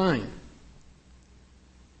Delta Pine.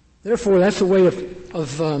 Therefore, that's a way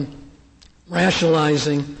of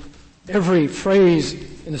rationalizing every phrase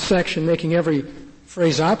in the section, making every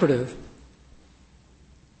phrase operative,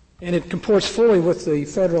 and it comports fully with the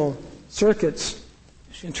Federal Circuit's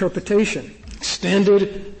interpretation.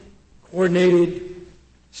 Extended, coordinated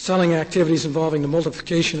selling activities involving the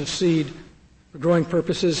multiplication of seed for growing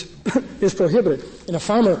purposes is prohibited. And a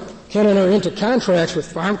farmer can enter into contracts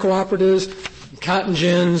with farm cooperatives, and cotton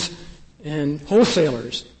gins, and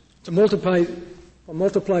wholesalers to multiply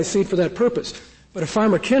seed for that purpose. But a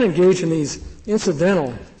farmer can engage in these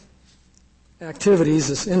incidental activities,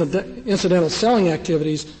 this incidental selling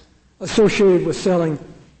activities associated with selling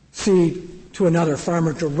seed to another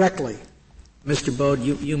farmer directly. Mr. Bode,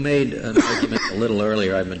 you made an argument a little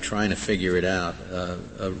earlier. I've been trying to figure it out.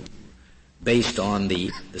 Based on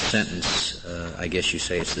the sentence, I guess you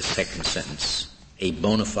say it's the second sentence, a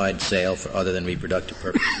bona fide sale for other than reproductive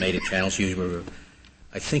purposes made in channels usually.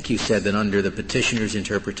 I think you said that under the petitioner's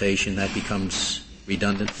interpretation that becomes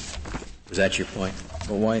redundant. Was that your point?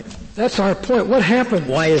 Well, why? That's our point. What happened?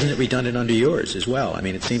 Why isn't it redundant under yours as well? I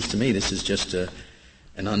mean, it seems to me this is just an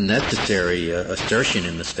unnecessary assertion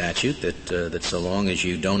in the statute that so long as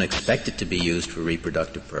you don't expect it to be used for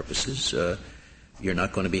reproductive purposes, you're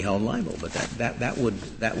not going to be held liable. But that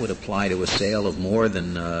would apply to a sale of more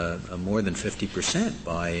than 50%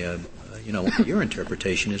 by your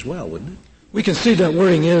interpretation as well, wouldn't it? We can see that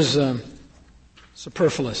wording is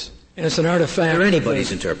superfluous, and it's an artifact. Or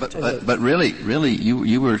anybody's interpretation. But really,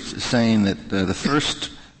 you were saying that the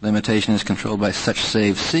first limitation is controlled by such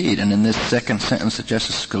saved seed, and in this second sentence that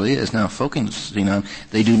Justice Scalia is now focusing on,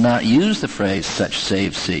 they do not use the phrase such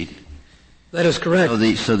saved seed. That is correct.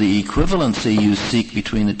 So the equivalency you seek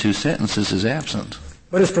between the two sentences is absent.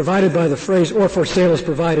 But it's provided by the phrase, or for sale is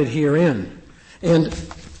provided herein. And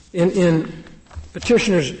in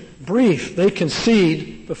petitioner's brief, they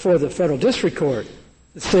concede before the federal district court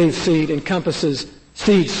that saved seed encompasses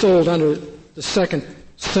seed sold under the second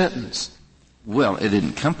sentence. Well, it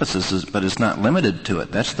encompasses, but it's not limited to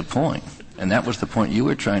it. That's the point. And that was the point you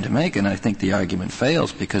were trying to make, and I think the argument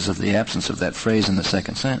fails because of the absence of that phrase in the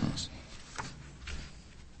second sentence.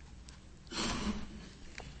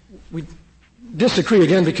 We disagree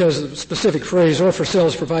again because of the specific phrase, or for sale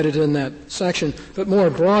is provided in that section, but more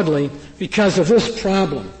broadly because of this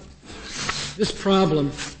problem. This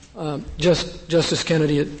problem, Justice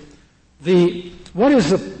Kennedy, what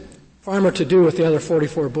is the farmer to do with the other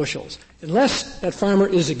 44 bushels? Unless that farmer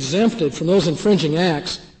is exempted from those infringing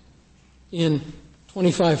acts in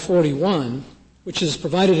 2541, which is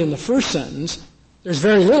provided in the first sentence, there's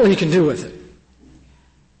very little he can do with it.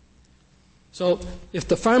 So if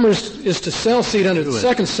the farmer is to sell seed under the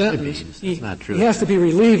second sentence, he has to be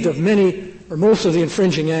relieved of many or most of the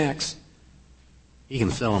infringing acts. He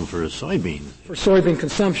can sell them for soybeans. For soybean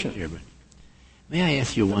consumption. Here, but may I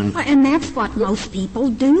ask you one? And that's what most people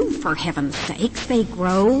do, for heaven's sakes. They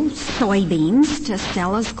grow soybeans to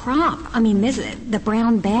sell as crop. I mean, the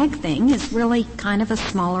brown bag thing is really kind of a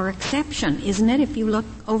smaller exception, isn't it, if you look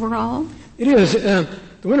overall? It is. The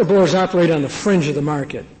Winterboers operate on the fringe of the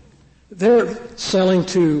market. They're selling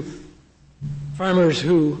to farmers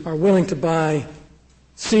who are willing to buy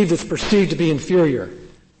seed that's perceived to be inferior.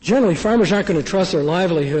 Generally, farmers aren't going to trust their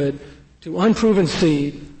livelihood to unproven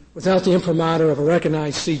seed without the imprimatur of a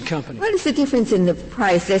recognized seed company. What is the difference in the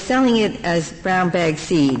price? They're selling it as brown bag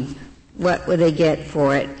seed. What would they get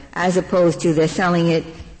for it, as opposed to they're selling it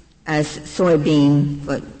as soybean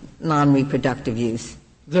for non-reproductive use?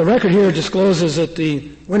 The record here discloses that the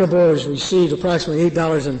Winterboers received approximately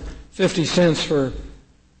 $8.50 for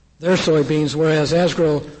their soybeans, whereas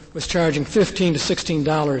Asgrow was charging $15 to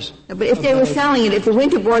 $16. But if they were selling it, if the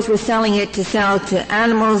Winterboers were selling it to sell to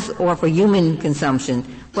animals or for human consumption,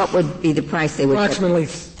 what would be the price they would get? Approximately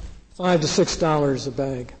 $5 to $6 a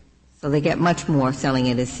bag. So they get much more selling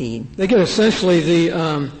it as seed. They get essentially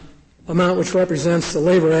the amount which represents the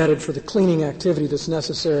labor added for the cleaning activity that's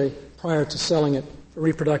necessary prior to selling it for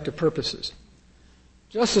reproductive purposes.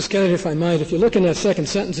 Justice Kennedy, if I might, if you look in that second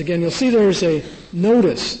sentence again, you'll see there's a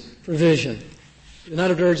notice provision. In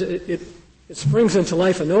other words, it springs into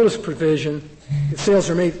life a notice provision if sales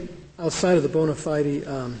are made outside of the bona fide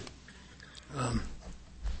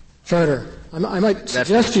charter. I might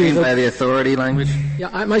suggest to you that... by the authority language? Yeah,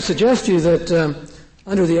 I might suggest to you that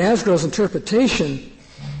under the Asgrow's interpretation,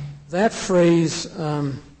 that phrase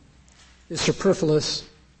is superfluous.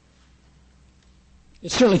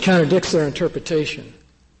 It certainly contradicts their interpretation.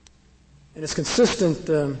 And it's consistent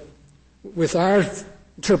with our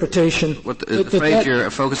interpretation. What the phrase you're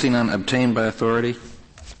focusing on, obtained by authority?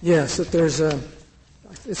 Yes, that there's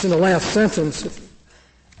it's in the last sentence.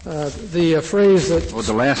 The phrase that... Oh,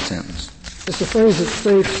 the last sentence. It's the phrase that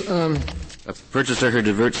states... a purchaser who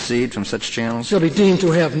diverts seed from such channels shall be deemed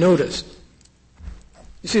to have notice.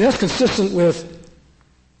 You see, that's consistent with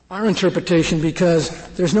our interpretation because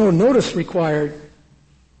there's no notice required.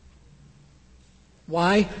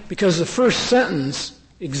 Why? Because the first sentence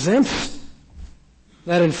exempts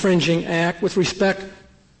that infringing act with respect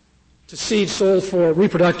to seed sold for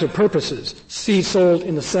reproductive purposes, seed sold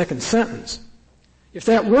in the second sentence. If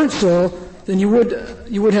that weren't so, then you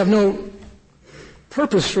would have no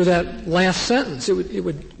purpose for that last sentence. It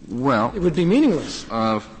would be meaningless.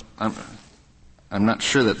 I'm not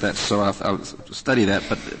sure that that's so. I'll study that,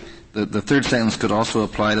 but the third sentence could also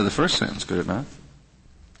apply to the first sentence, could it not?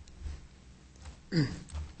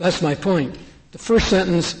 That's my point. The first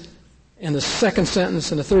sentence and the second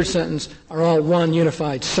sentence and the third sentence are all one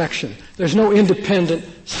unified section. There's no independent,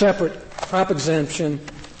 separate crop exemption,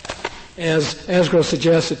 as Asgrow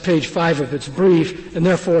suggests at page 5 of its brief, and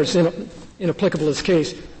therefore it's inapplicable to this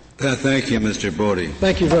case. Thank you, Mr. Bodie.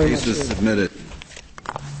 Thank you very much. Case is submitted.